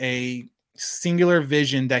feel a singular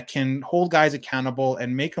vision that can hold guys accountable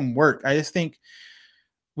and make them work. I just think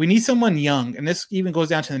we need someone young, and this even goes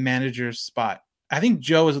down to the manager's spot. I think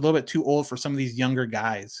Joe is a little bit too old for some of these younger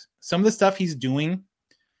guys. Some of the stuff he's doing,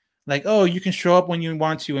 like, oh, you can show up when you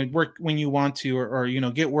want to and work when you want to, or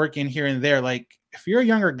get work in here and there. Like, if you're a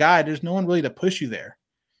younger guy, there's no one really to push you there.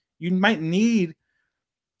 You might need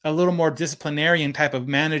a little more disciplinarian type of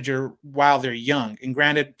manager while they're young. And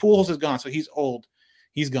granted, Pujols is gone, so he's old.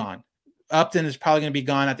 He's gone. Upton is probably going to be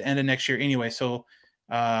gone at the end of next year anyway. So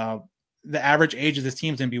the average age of this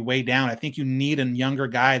team is going to be way down. I think you need a younger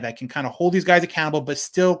guy that can kind of hold these guys accountable, but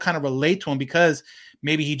still kind of relate to them because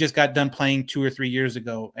maybe he just got done playing 2 or 3 years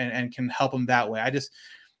ago and can help them that way. I just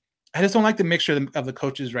don't like the mixture of the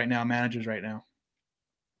coaches right now, managers right now.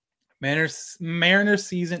 Mariners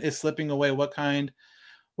season is slipping away. What kind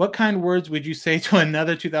What kind words would you say to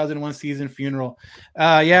another 2001 season funeral?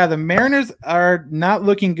 Yeah, the Mariners are not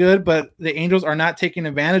looking good, but the Angels are not taking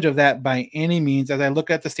advantage of that by any means. As I look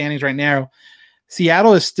at the standings right now,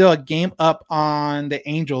 Seattle is still a game up on the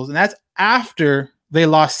Angels, and that's after they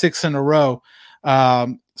lost 6 in a row.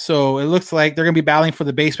 So it looks like they're going to be battling for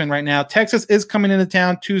the basement right now. Texas is coming into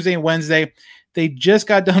town Tuesday and Wednesday. They just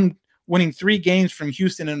got done winning 3 games from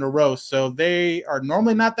Houston in a row. So they are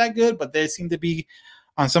normally not that good, but they seem to be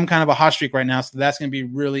on some kind of a hot streak right now. So that's going to be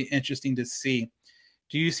really interesting to see.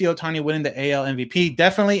 Do you see Ohtani winning the AL MVP?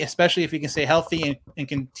 Definitely, especially if he can stay healthy and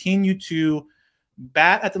continue to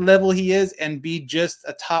bat at the level he is and be just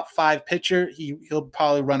a top 5 pitcher. He'll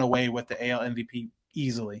probably run away with the AL MVP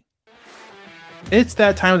easily. It's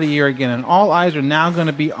that time of the year again, and all eyes are now going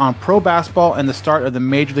to be on pro basketball and the start of the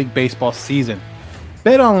Major League Baseball season.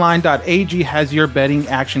 BetOnline.ag has your betting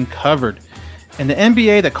action covered. In the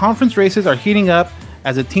NBA, the conference races are heating up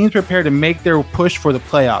as the teams prepare to make their push for the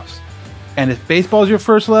playoffs. And if baseball is your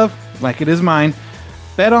first love, like it is mine,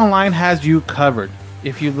 BetOnline has you covered.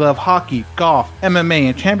 If you love hockey, golf, MMA,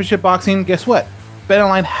 and championship boxing, guess what?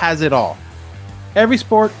 BetOnline has it all. Every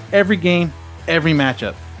sport, every game, every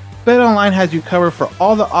matchup. BetOnline has you covered for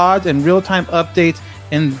all the odds and real-time updates,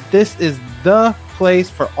 and this is the place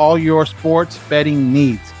for all your sports betting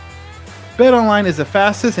needs. BetOnline is the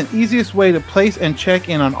fastest and easiest way to place and check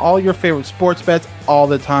in on all your favorite sports bets all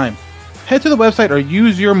the time. Head to the website or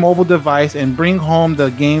use your mobile device and bring home the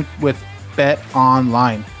game with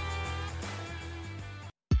BetOnline.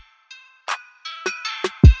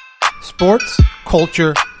 Sports,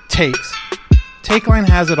 culture, takes. Takeline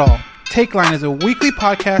has it all. Takeline is a weekly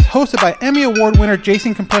podcast hosted by Emmy Award winner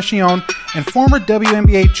Jason Compression and former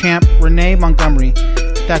WNBA champ Renee Montgomery.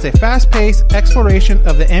 That's a fast-paced exploration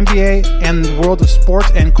of the NBA and the world of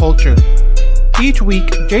sports and culture. Each week,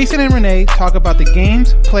 Jason and Renee talk about the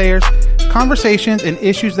games, players, conversations, and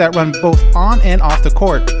issues that run both on and off the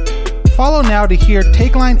court. Follow now to hear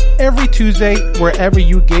Takeline every Tuesday wherever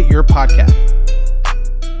you get your podcast.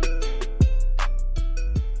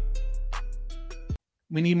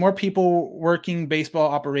 We need more people working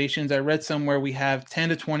baseball operations. I read somewhere we have 10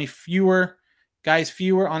 to 20 fewer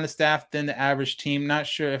on the staff than the average team. Not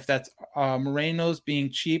sure if that's Moreno's being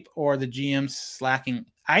cheap or the GM's slacking.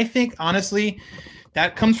 I think honestly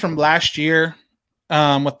that comes from last year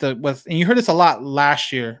and you heard this a lot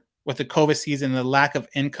last year with the COVID season and the lack of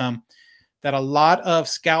income, that a lot of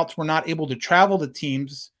scouts were not able to travel to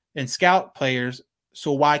teams and scout players.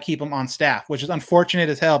 So why keep them on staff, which is unfortunate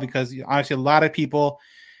as hell, because obviously a lot of people,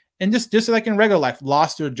 and just like in regular life,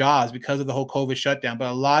 lost their jobs because of the whole COVID shutdown. But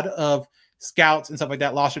a lot of scouts and stuff like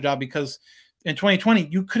that lost their job because in 2020,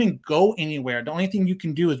 you couldn't go anywhere. The only thing you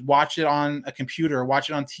can do is watch it on a computer or watch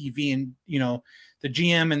it on TV. And, the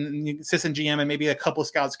GM and the assistant GM and maybe a couple of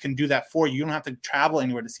scouts can do that for you. You don't have to travel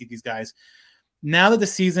anywhere to see these guys. Now that the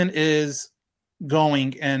season is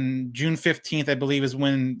going, and June 15th, I believe, is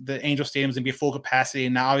when the Angel Stadium is going to be full capacity.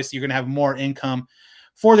 And now obviously you're going to have more income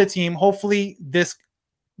for the team. Hopefully this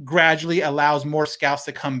gradually allows more scouts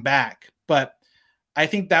to come back. But I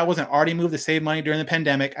think that was an already move to save money during the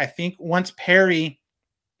pandemic. I think once Perry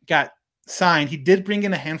got signed, he did bring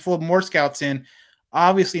in a handful of more scouts in,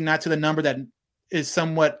 obviously not to the number that is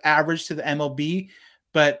somewhat average to the MLB,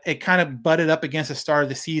 but it kind of butted up against the start of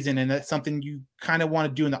the season. And that's something you kind of want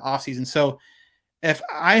to do in the offseason. So if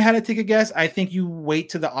I had to take a guess, I think you wait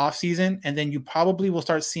to the offseason and then you probably will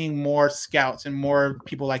start seeing more scouts and more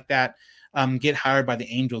people like that get hired by the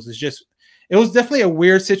Angels. It was definitely a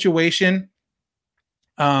weird situation.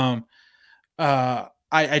 I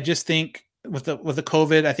just think with the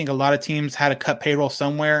COVID, I think a lot of teams had to cut payroll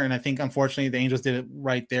somewhere. And I think unfortunately the Angels did it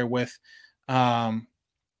right there with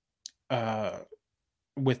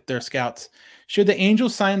their scouts. Should the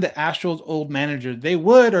Angels sign the Astros' old manager? They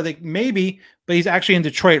would, or they maybe, but he's actually in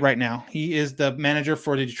Detroit right now. He is the manager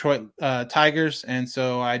for the Detroit Tigers, and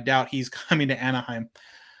so I doubt he's coming to Anaheim.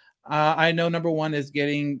 I know number one is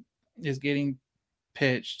getting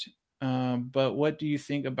pitched, but what do you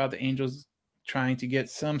think about the Angels trying to get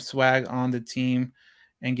some swag on the team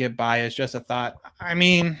and get bias? Just a thought. I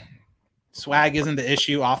mean, swag isn't the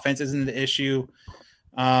issue. Offense isn't the issue.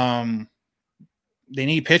 They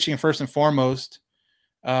need pitching first and foremost.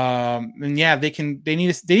 And yeah, they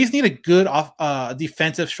just need a good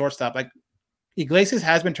defensive shortstop. Like Iglesias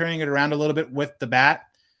has been turning it around a little bit with the bat,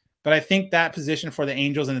 but I think that position for the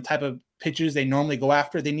Angels and the type of pitchers they normally go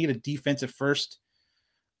after, they need a defensive first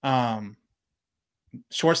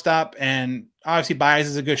shortstop. And obviously Baez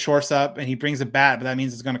is a good shortstop and he brings a bat, but that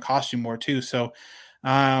means it's going to cost you more too. So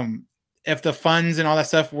if the funds and all that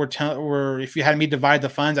stuff were if you had me divide the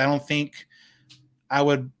funds, I don't think I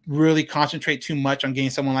would really concentrate too much on getting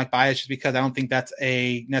someone like Baez just because I don't think that's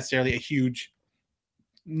necessarily a huge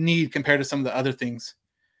need compared to some of the other things.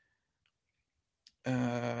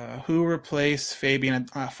 Who replaced Fabian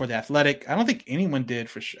for the Athletic? I don't think anyone did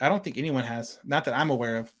for sure. I don't think anyone has, not that I'm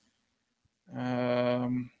aware of.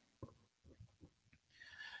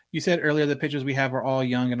 You said earlier the pitchers we have are all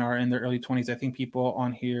young and are in their early 20s. I think people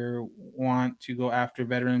on here want to go after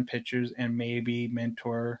veteran pitchers and maybe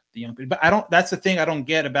mentor the young people. But that's the thing I don't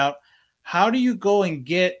get about how do you go and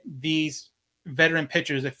get these veteran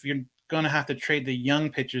pitchers if you're going to have to trade the young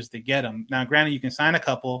pitchers to get them. Now, granted, you can sign a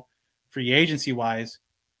couple free agency wise,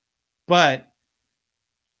 but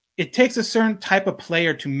it takes a certain type of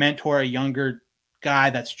player to mentor a younger guy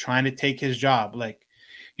that's trying to take his job. Like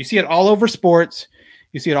you see it all over sports.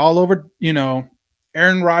 You see it all over,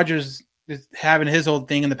 Aaron Rodgers is having his old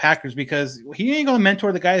thing in the Packers because he ain't going to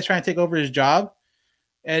mentor the guy that's trying to take over his job.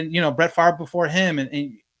 And, Brett Favre before him.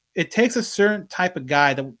 And it takes a certain type of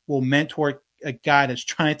guy that will mentor a guy that's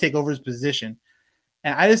trying to take over his position.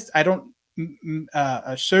 And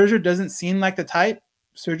Scherzer doesn't seem like the type.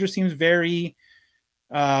 Scherzer seems very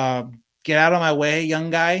get out of my way, young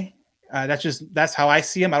guy. That's how I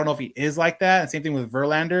see him. I don't know if he is like that. And same thing with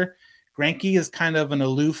Verlander. Greinke is kind of an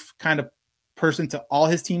aloof kind of person to all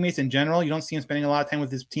his teammates in general. You don't see him spending a lot of time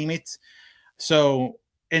with his teammates. So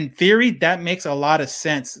in theory, that makes a lot of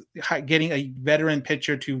sense, getting a veteran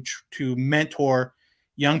pitcher to mentor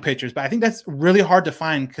young pitchers. But I think that's really hard to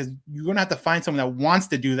find because you're going to have to find someone that wants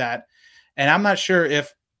to do that. And I'm not sure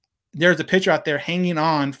if there's a pitcher out there hanging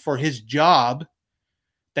on for his job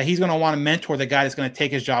that he's going to want to mentor the guy that's going to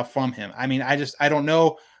take his job from him. I mean, I don't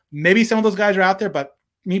know. Maybe some of those guys are out there, but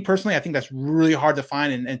me personally, I think that's really hard to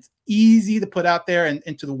find, and it's easy to put out there and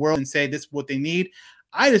into the world and say this is what they need.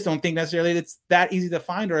 I just don't think necessarily it's that easy to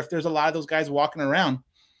find, or if there's a lot of those guys walking around.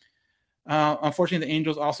 Unfortunately, the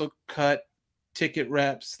Angels also cut ticket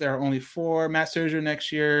reps. There are only 4. Matt Scherzer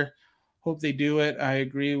next year. Hope they do it. I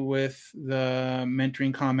agree with the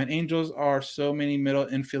mentoring comment. Angels are so many middle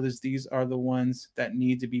infielders. These are the ones that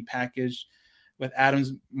need to be packaged with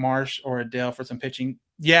Adams, Marsh, or Adele for some pitching.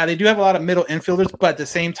 Yeah, they do have a lot of middle infielders, but at the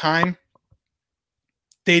same time,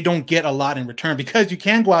 they don't get a lot in return because you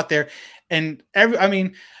can go out there and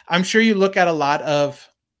I'm sure you look at a lot of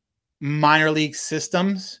minor league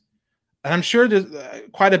systems, and I'm sure there's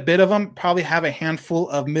quite a bit of them probably have a handful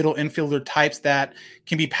of middle infielder types that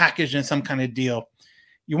can be packaged in some kind of deal.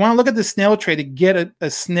 You want to look at the Snell trade to get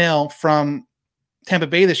a Snell from Tampa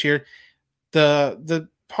Bay this year. The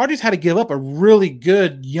Padres had to give up a really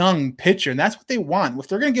good young pitcher, and that's what they want. If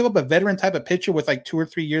they're going to give up a veteran type of pitcher with like 2 or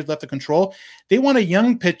 3 years left to control, they want a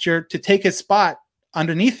young pitcher to take his spot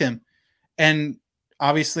underneath him. And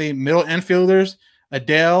obviously, middle infielders,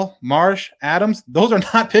 Adele, Marsh, Adams, those are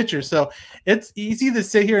not pitchers. So it's easy to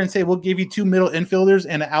sit here and say we'll give you 2 middle infielders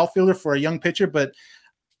and an outfielder for a young pitcher, but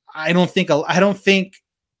I don't think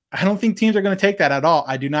teams are going to take that at all.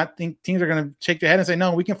 I do not think teams are going to shake their head and say,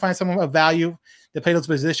 no, we can find someone of value to play those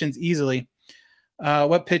positions easily.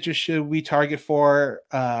 What pitchers should we target for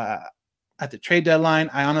at the trade deadline?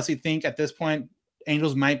 I honestly think at this point,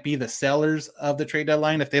 Angels might be the sellers of the trade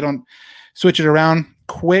deadline if they don't switch it around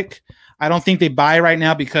quick. I don't think they buy right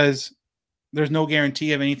now because there's no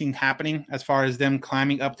guarantee of anything happening as far as them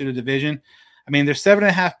climbing up through the division. I mean, they're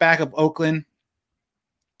 7.5 back of Oakland.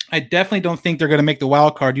 I definitely don't think they're going to make the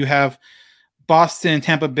wild card. You have Boston,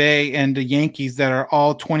 Tampa Bay, and the Yankees that are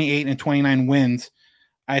all 28 and 29 wins.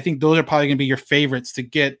 I think those are probably going to be your favorites to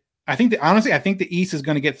get. I think the East is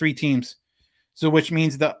going to get 3 teams. So which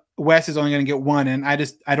means the West is only going to get 1. And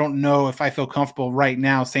I don't know if I feel comfortable right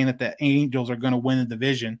now saying that the Angels are going to win the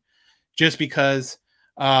division just because,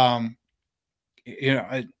 they're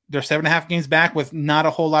 7.5 games back with not a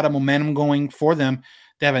whole lot of momentum going for them.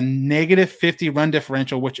 They have a negative 50 run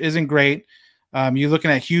differential, which isn't great. You're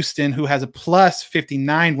looking at Houston, who has a plus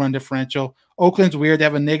 59 run differential. Oakland's weird. They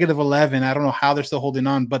have a negative 11. I don't know how they're still holding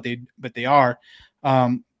on, but they are.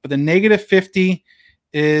 But the negative 50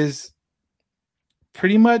 is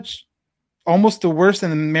pretty much almost the worst in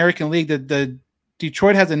the American League. The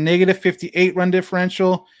Detroit has a negative 58 run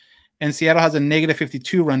differential, and Seattle has a negative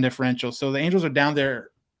 52 run differential. So the Angels are down there,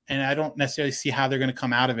 and I don't necessarily see how they're going to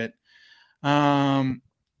come out of it.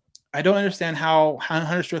 I don't understand how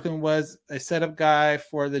Hunter Strickland was a setup guy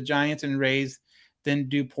for the Giants and Rays, then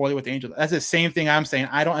do poorly with the Angels. That's the same thing I'm saying.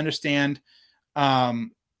 I don't understand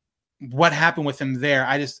what happened with him there.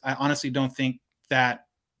 I honestly don't think that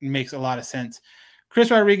makes a lot of sense. Chris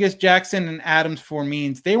Rodriguez, Jackson, and Adams for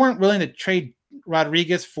Means. They weren't willing to trade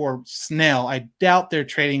Rodriguez for Snell. I doubt they're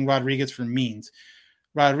trading Rodriguez for Means.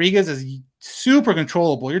 Rodriguez is super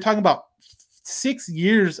controllable. You're talking about 6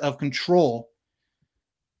 years of control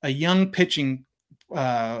a young pitching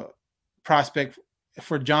prospect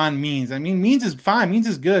for John Means. I mean, Means is fine. Means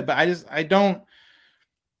is good, but I don't,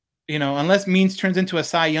 unless Means turns into a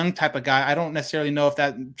Cy Young type of guy, I don't necessarily know if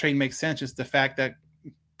that trade makes sense. Just the fact that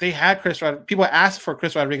they had people asked for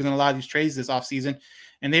Chris Rodriguez in a lot of these trades this offseason,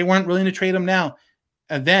 and they weren't willing to trade him now.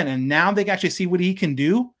 And now they can actually see what he can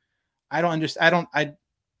do. I don't understand.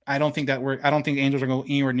 I don't think the Angels are going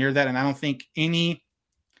anywhere near that, and I don't think any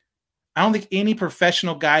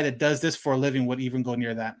professional guy that does this for a living would even go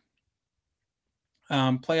near that.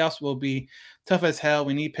 Playoffs will be tough as hell.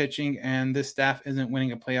 We need pitching, and this staff isn't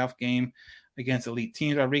winning a playoff game against elite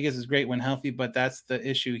teams. Rodriguez is great when healthy, but that's the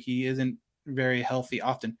issue. He isn't very healthy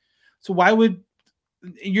often. So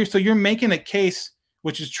you're making a case,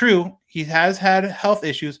 which is true. He has had health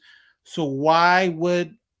issues. So why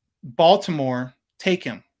would Baltimore take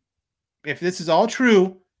him? If this is all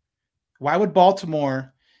true, why would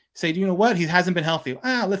Baltimore say, you know what? He hasn't been healthy.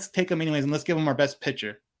 Let's take him anyways, and let's give him our best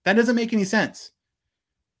pitcher. That doesn't make any sense.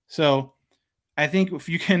 So I think if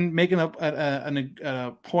you can make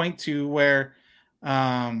a point to where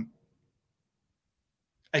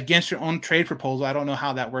against your own trade proposal, I don't know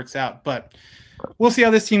how that works out, but we'll see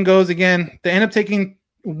how this team goes. Again, they end up taking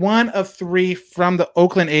 1 of 3 from the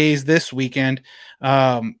Oakland A's this weekend.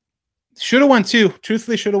 Should have won 2.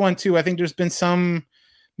 Truthfully, should have won 2. I think there's been some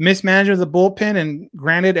mismanagement of the bullpen, and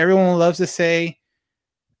granted, everyone loves to say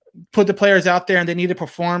put the players out there and they need to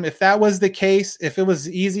perform. If that was the case, if it was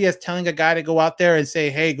easy as telling a guy to go out there and say,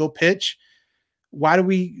 hey, go pitch, why are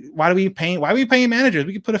we paying managers?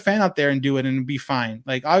 We could put a fan out there and do it and be fine.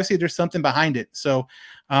 Like, obviously there's something behind it. So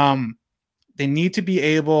they need to be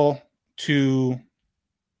able to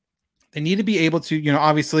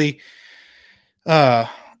obviously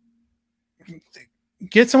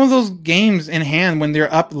get some of those games in hand when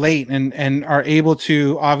they're up late and are able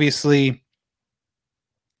to obviously,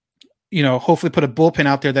 hopefully put a bullpen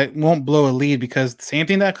out there that won't blow a lead, because the same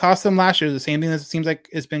thing that cost them last year, the same thing that seems like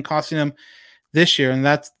it's been costing them this year, and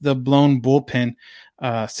that's the blown bullpen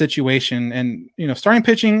situation. And starting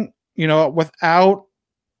pitching, without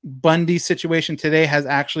Bundy's situation today has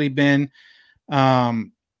actually been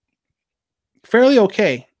fairly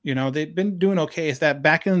okay. They've been doing okay. It's that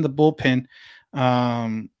back end of the bullpen.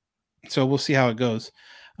 So we'll see how it goes.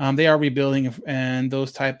 They are rebuilding, and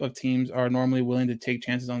those type of teams are normally willing to take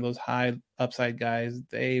chances on those high upside guys.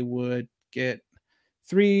 They would get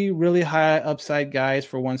 3 really high upside guys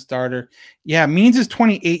for 1 starter. Yeah, Means is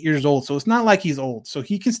 28 years old, so it's not like he's old. So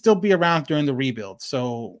he can still be around during the rebuild.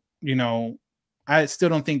 So, I still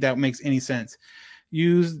don't think that makes any sense.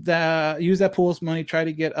 Use that Pujols money, try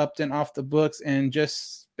to get Upton off the books, and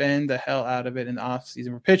just spend the hell out of it in the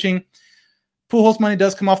offseason for pitching. Pujols money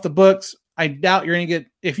does come off the books. I doubt you're going to get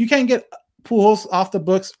 – if you can't get Pujols off the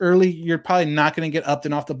books early, you're probably not going to get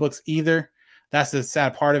Upton off the books either. That's the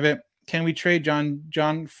sad part of it. Can we trade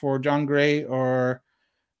John for John Gray or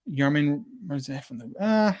Yermin? Where's that from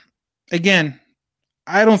the again,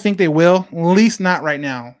 I don't think they will, at least not right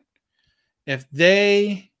now. If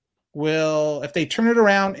they turn it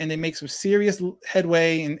around and they make some serious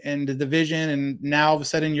headway in the division, and now all of a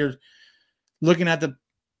sudden you're looking at the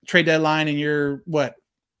trade deadline and you're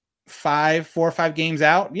 4 or 5 games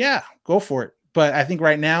out, yeah, go for it. But I think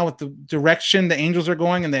right now, with the direction the Angels are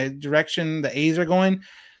going and the direction the A's are going,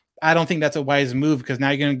 I don't think that's a wise move, because now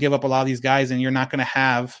you're going to give up a lot of these guys, and you're not going to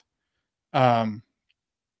have,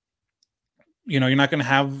 you're not going to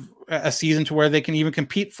have a season to where they can even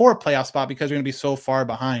compete for a playoff spot, because they're going to be so far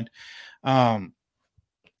behind. I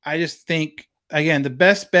just think, again, the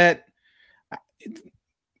best bet,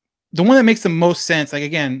 the one that makes the most sense, like,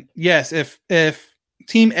 again, yes, if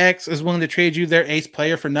Team X is willing to trade you their ace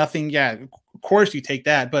player for nothing, yeah, of course you take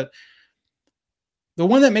that. But the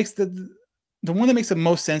one that makes the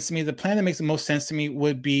most sense to me, the plan that makes the most sense to me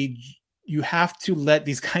would be, you have to let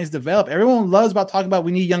these guys develop. Everyone loves talking about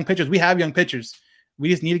we need young pitchers. We have young pitchers. We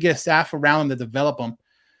just need to get a staff around them to develop them.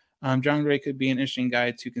 John Gray could be an interesting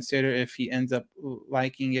guy to consider if he ends up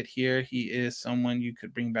liking it here. He is someone you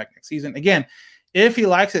could bring back next season. Again, if he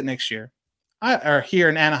likes it next year, or here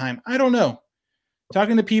in Anaheim, I don't know.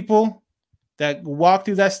 Talking to people that walk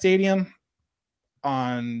through that stadium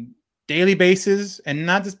on daily basis, and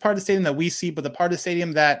not just part of the stadium that we see, but the part of the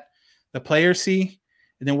stadium that the players see,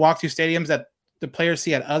 and then walk through stadiums that the players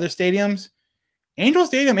see at other stadiums. Angel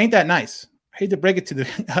Stadium ain't that nice. I hate to break it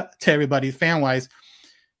to everybody fan-wise.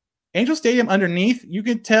 Angel Stadium underneath, you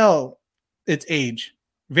can tell its age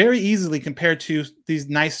very easily compared to these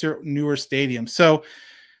nicer, newer stadiums. So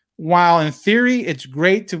while in theory it's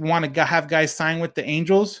great to want to have guys sign with the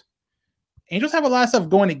Angels, Angels have a lot of stuff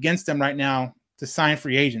going against them right now to sign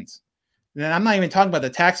free agents. And then I'm not even talking about the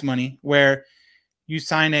tax money where you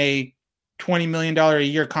sign a $20 million a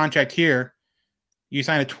year contract here. You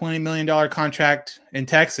sign a $20 million contract in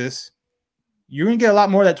Texas. You're going to get a lot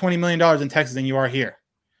more of that $20 million in Texas than you are here.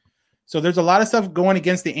 So there's a lot of stuff going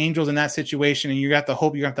against the Angels in that situation. And you have to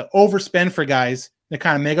hope you have to overspend for guys to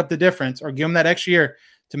kind of make up the difference or give them that extra year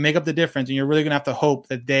to make up the difference. And you're really going to have to hope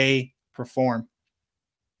that they perform.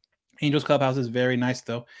 Angels clubhouse is very nice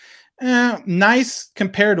though. Nice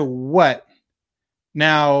compared to what?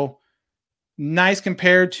 Now, nice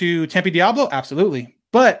compared to Tempe Diablo? Absolutely.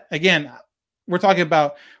 But again, we're talking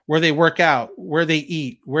about where they work out, where they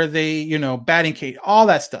eat, where they, batting cage, all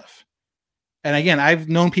that stuff. And again, I've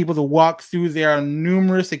known people to walk through there on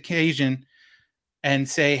numerous occasions and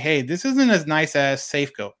say, hey, this isn't as nice as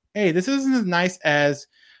Safeco. Hey, this isn't as nice as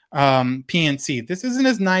PNC. This isn't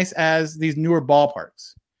as nice as these newer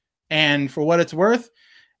ballparks. And for what it's worth,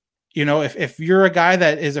 if you're a guy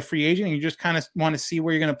that is a free agent and you just kind of want to see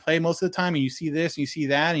where you're going to play most of the time, and you see this, and you see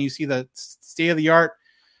that, and you see the state of the art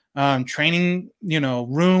training,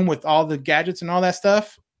 room with all the gadgets and all that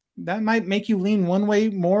stuff, that might make you lean one way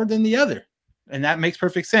more than the other. And that makes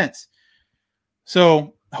perfect sense.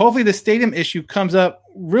 So hopefully the stadium issue comes up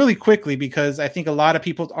really quickly, because I think a lot of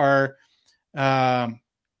people are, I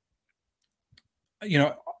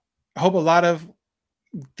hope a lot of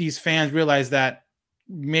these fans realize that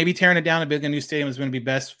maybe tearing it down and building a new stadium is going to be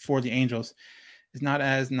best for the Angels. It's not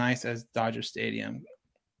as nice as Dodger Stadium.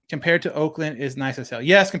 Compared to Oakland is nice as hell.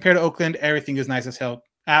 Yes, compared to Oakland, everything is nice as hell.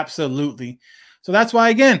 Absolutely. So that's why,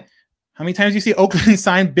 again, how many times do you see Oakland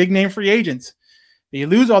sign big name free agents? They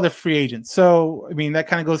lose all their free agents. So, I mean, that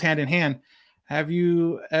kind of goes hand in hand. Have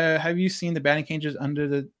you seen the batting cages under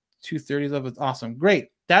the 230s of it? Awesome. Great.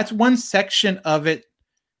 That's one section of it,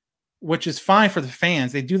 which is fine for the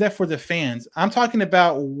fans. They do that for the fans. I'm talking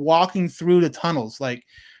about walking through the tunnels, like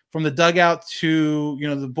from the dugout to,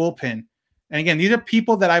 the bullpen. And again, these are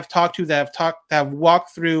people that I've talked to that have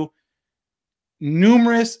walked through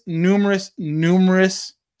numerous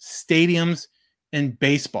stadiums in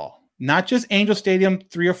baseball, not just Angel Stadium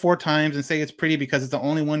 3 or 4 times and say it's pretty because it's the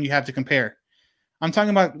only one you have to compare. I'm talking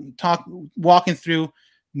about walking through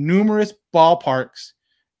numerous ballparks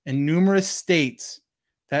in numerous states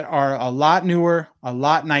that are a lot newer, a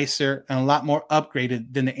lot nicer, and a lot more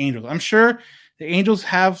upgraded than the Angels. I'm sure the Angels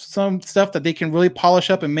have some stuff that they can really polish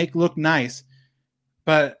up and make look nice.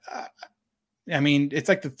 But, it's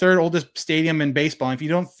like the 3rd oldest stadium in baseball. And if you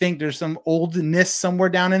don't think there's some oldness somewhere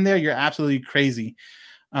down in there, you're absolutely crazy.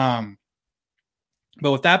 But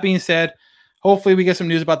with that being said, hopefully we get some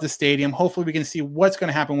news about this stadium. Hopefully we can see what's going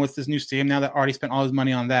to happen with this new stadium now that Artie spent all his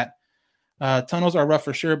money on that. Tunnels are rough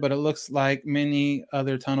for sure, but it looks like many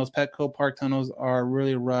other tunnels. Petco Park tunnels are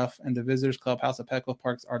really rough, and the visitors clubhouse at Petco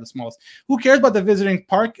Parks are the smallest. Who cares about the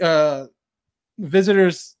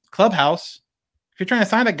visitors clubhouse? If you're trying to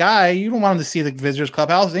sign a guy, you don't want him to see the visitors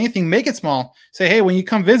clubhouse. Anything, make it small. Say, hey, when you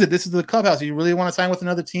come visit, this is the clubhouse. You really want to sign with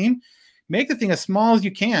another team? Make the thing as small as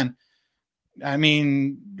you can. I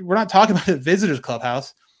mean, we're not talking about the visitors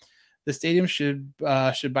clubhouse. The stadium should,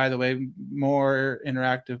 by the way, more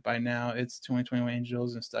interactive by now. It's 2021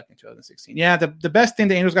 Angels and stuck in 2016. Yeah, the best thing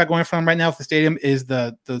the Angels got going from right now with the stadium is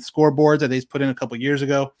the scoreboards that they put in a couple years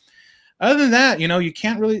ago. Other than that, you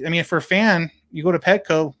can't really. For a fan, you go to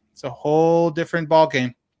Petco, it's a whole different ball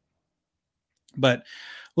game. But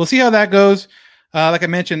we'll see how that goes. Like I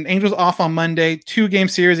mentioned, Angels off on Monday, 2-game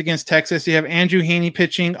series against Texas. You have Andrew Heaney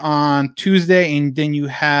pitching on Tuesday, and then you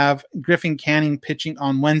have Griffin Canning pitching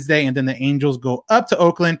on Wednesday, and then the Angels go up to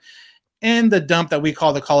Oakland in the dump that we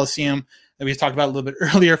call the Coliseum that we talked about a little bit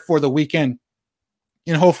earlier for the weekend.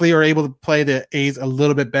 And hopefully are able to play the A's a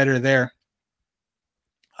little bit better there.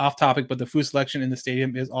 Off topic, but the food selection in the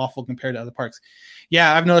stadium is awful compared to other parks.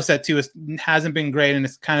 Yeah, I've noticed that too. It hasn't been great, and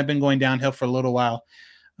it's kind of been going downhill for a little while.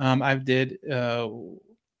 I did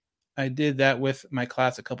that with my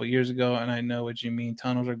class a couple years ago, and I know what you mean.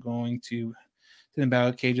 Tunnels are going to the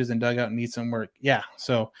battle cages and dugout need some work. Yeah.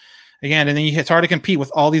 So again, and then it's hard to compete with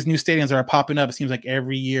all these new stadiums that are popping up. It seems like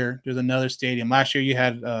every year there's another stadium. Last year you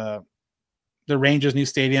had the Rangers new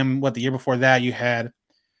stadium. The year before that you had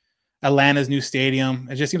Atlanta's new stadium.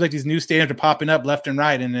 It just seems like these new stadiums are popping up left and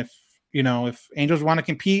right. And if Angels want to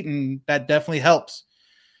compete, and that definitely helps.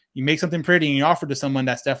 You make something pretty and you offer to someone,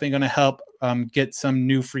 that's definitely going to help get some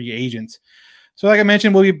new free agents. So like I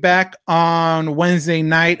mentioned, we'll be back on Wednesday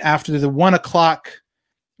night after the 1:00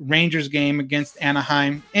 Rangers game against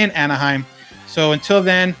Anaheim in Anaheim. So until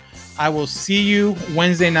then, I will see you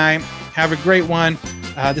Wednesday night. Have a great one.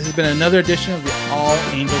 This has been another edition of the All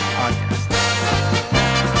Angels Podcast.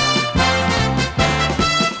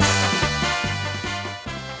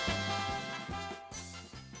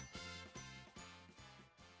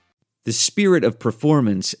 The spirit of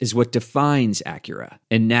performance is what defines Acura.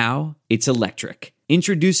 And now, it's electric.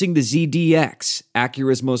 Introducing the ZDX,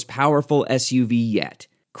 Acura's most powerful SUV yet.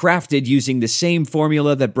 Crafted using the same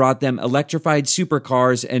formula that brought them electrified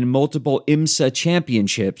supercars and multiple IMSA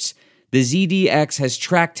championships, the ZDX has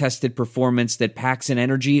track-tested performance that packs an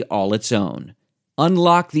energy all its own.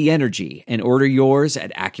 Unlock the energy and order yours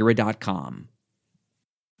at Acura.com.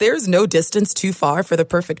 There's no distance too far for the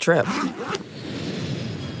perfect trip.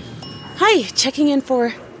 Hi, checking in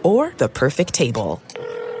for... Or the perfect table.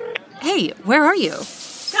 Hey, where are you?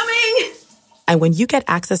 Coming! And when you get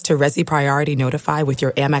access to Resi Priority Notify with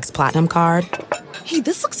your Amex Platinum card... Hey,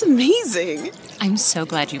 this looks amazing! I'm so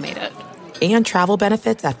glad you made it. And travel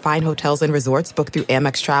benefits at fine hotels and resorts booked through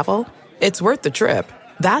Amex Travel, it's worth the trip.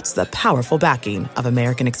 That's the powerful backing of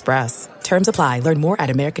American Express. Terms apply. Learn more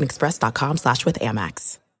at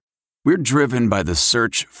americanexpress.com/withAmex. We're driven by the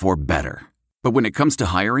search for better. But when it comes to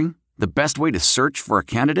hiring, the best way to search for a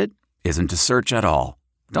candidate isn't to search at all.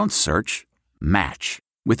 Don't search. Match.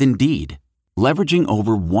 With Indeed. Leveraging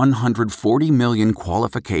over 140 million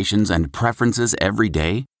qualifications and preferences every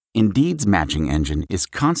day, Indeed's matching engine is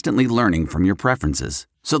constantly learning from your preferences.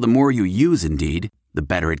 So the more you use Indeed, the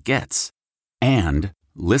better it gets. And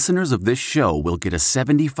listeners of this show will get a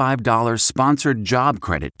 $75 sponsored job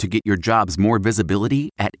credit to get your jobs more visibility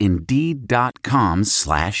at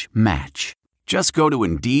Indeed.com/match. Just go to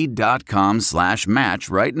Indeed.com/match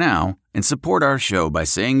right now and support our show by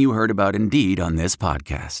saying you heard about Indeed on this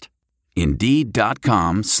podcast.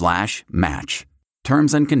 Indeed.com/match.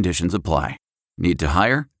 Terms and conditions apply. Need to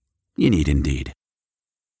hire? You need Indeed.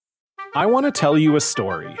 I want to tell you a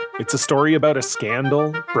story. It's a story about a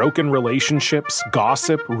scandal, broken relationships,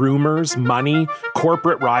 gossip, rumors, money,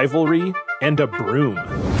 corporate rivalry, and a broom.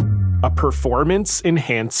 A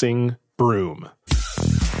performance-enhancing broom.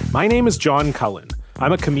 My name is John Cullen.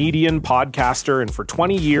 I'm a comedian, podcaster, and for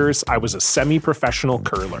 20 years, I was a semi-professional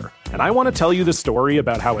curler. And I want to tell you the story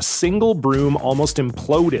about how a single broom almost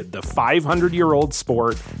imploded the 500-year-old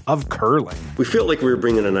sport of curling. We felt like we were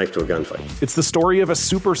bringing a knife to a gunfight. It's the story of a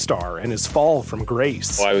superstar and his fall from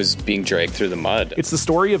grace. Well, I was being dragged through the mud. It's the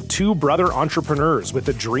story of two brother entrepreneurs with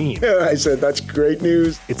a dream. I said, that's great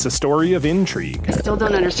news. It's a story of intrigue. I still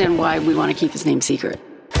don't understand why we want to keep his name secret.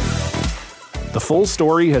 The full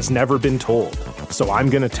story has never been told, so I'm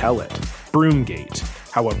going to tell it. Broomgate,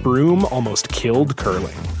 how a broom almost killed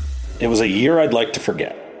curling. It was a year I'd like to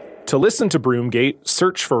forget. To listen to Broomgate,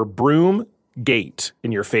 search for Broomgate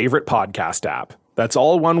in your favorite podcast app. That's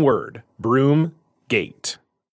all one word, Broomgate.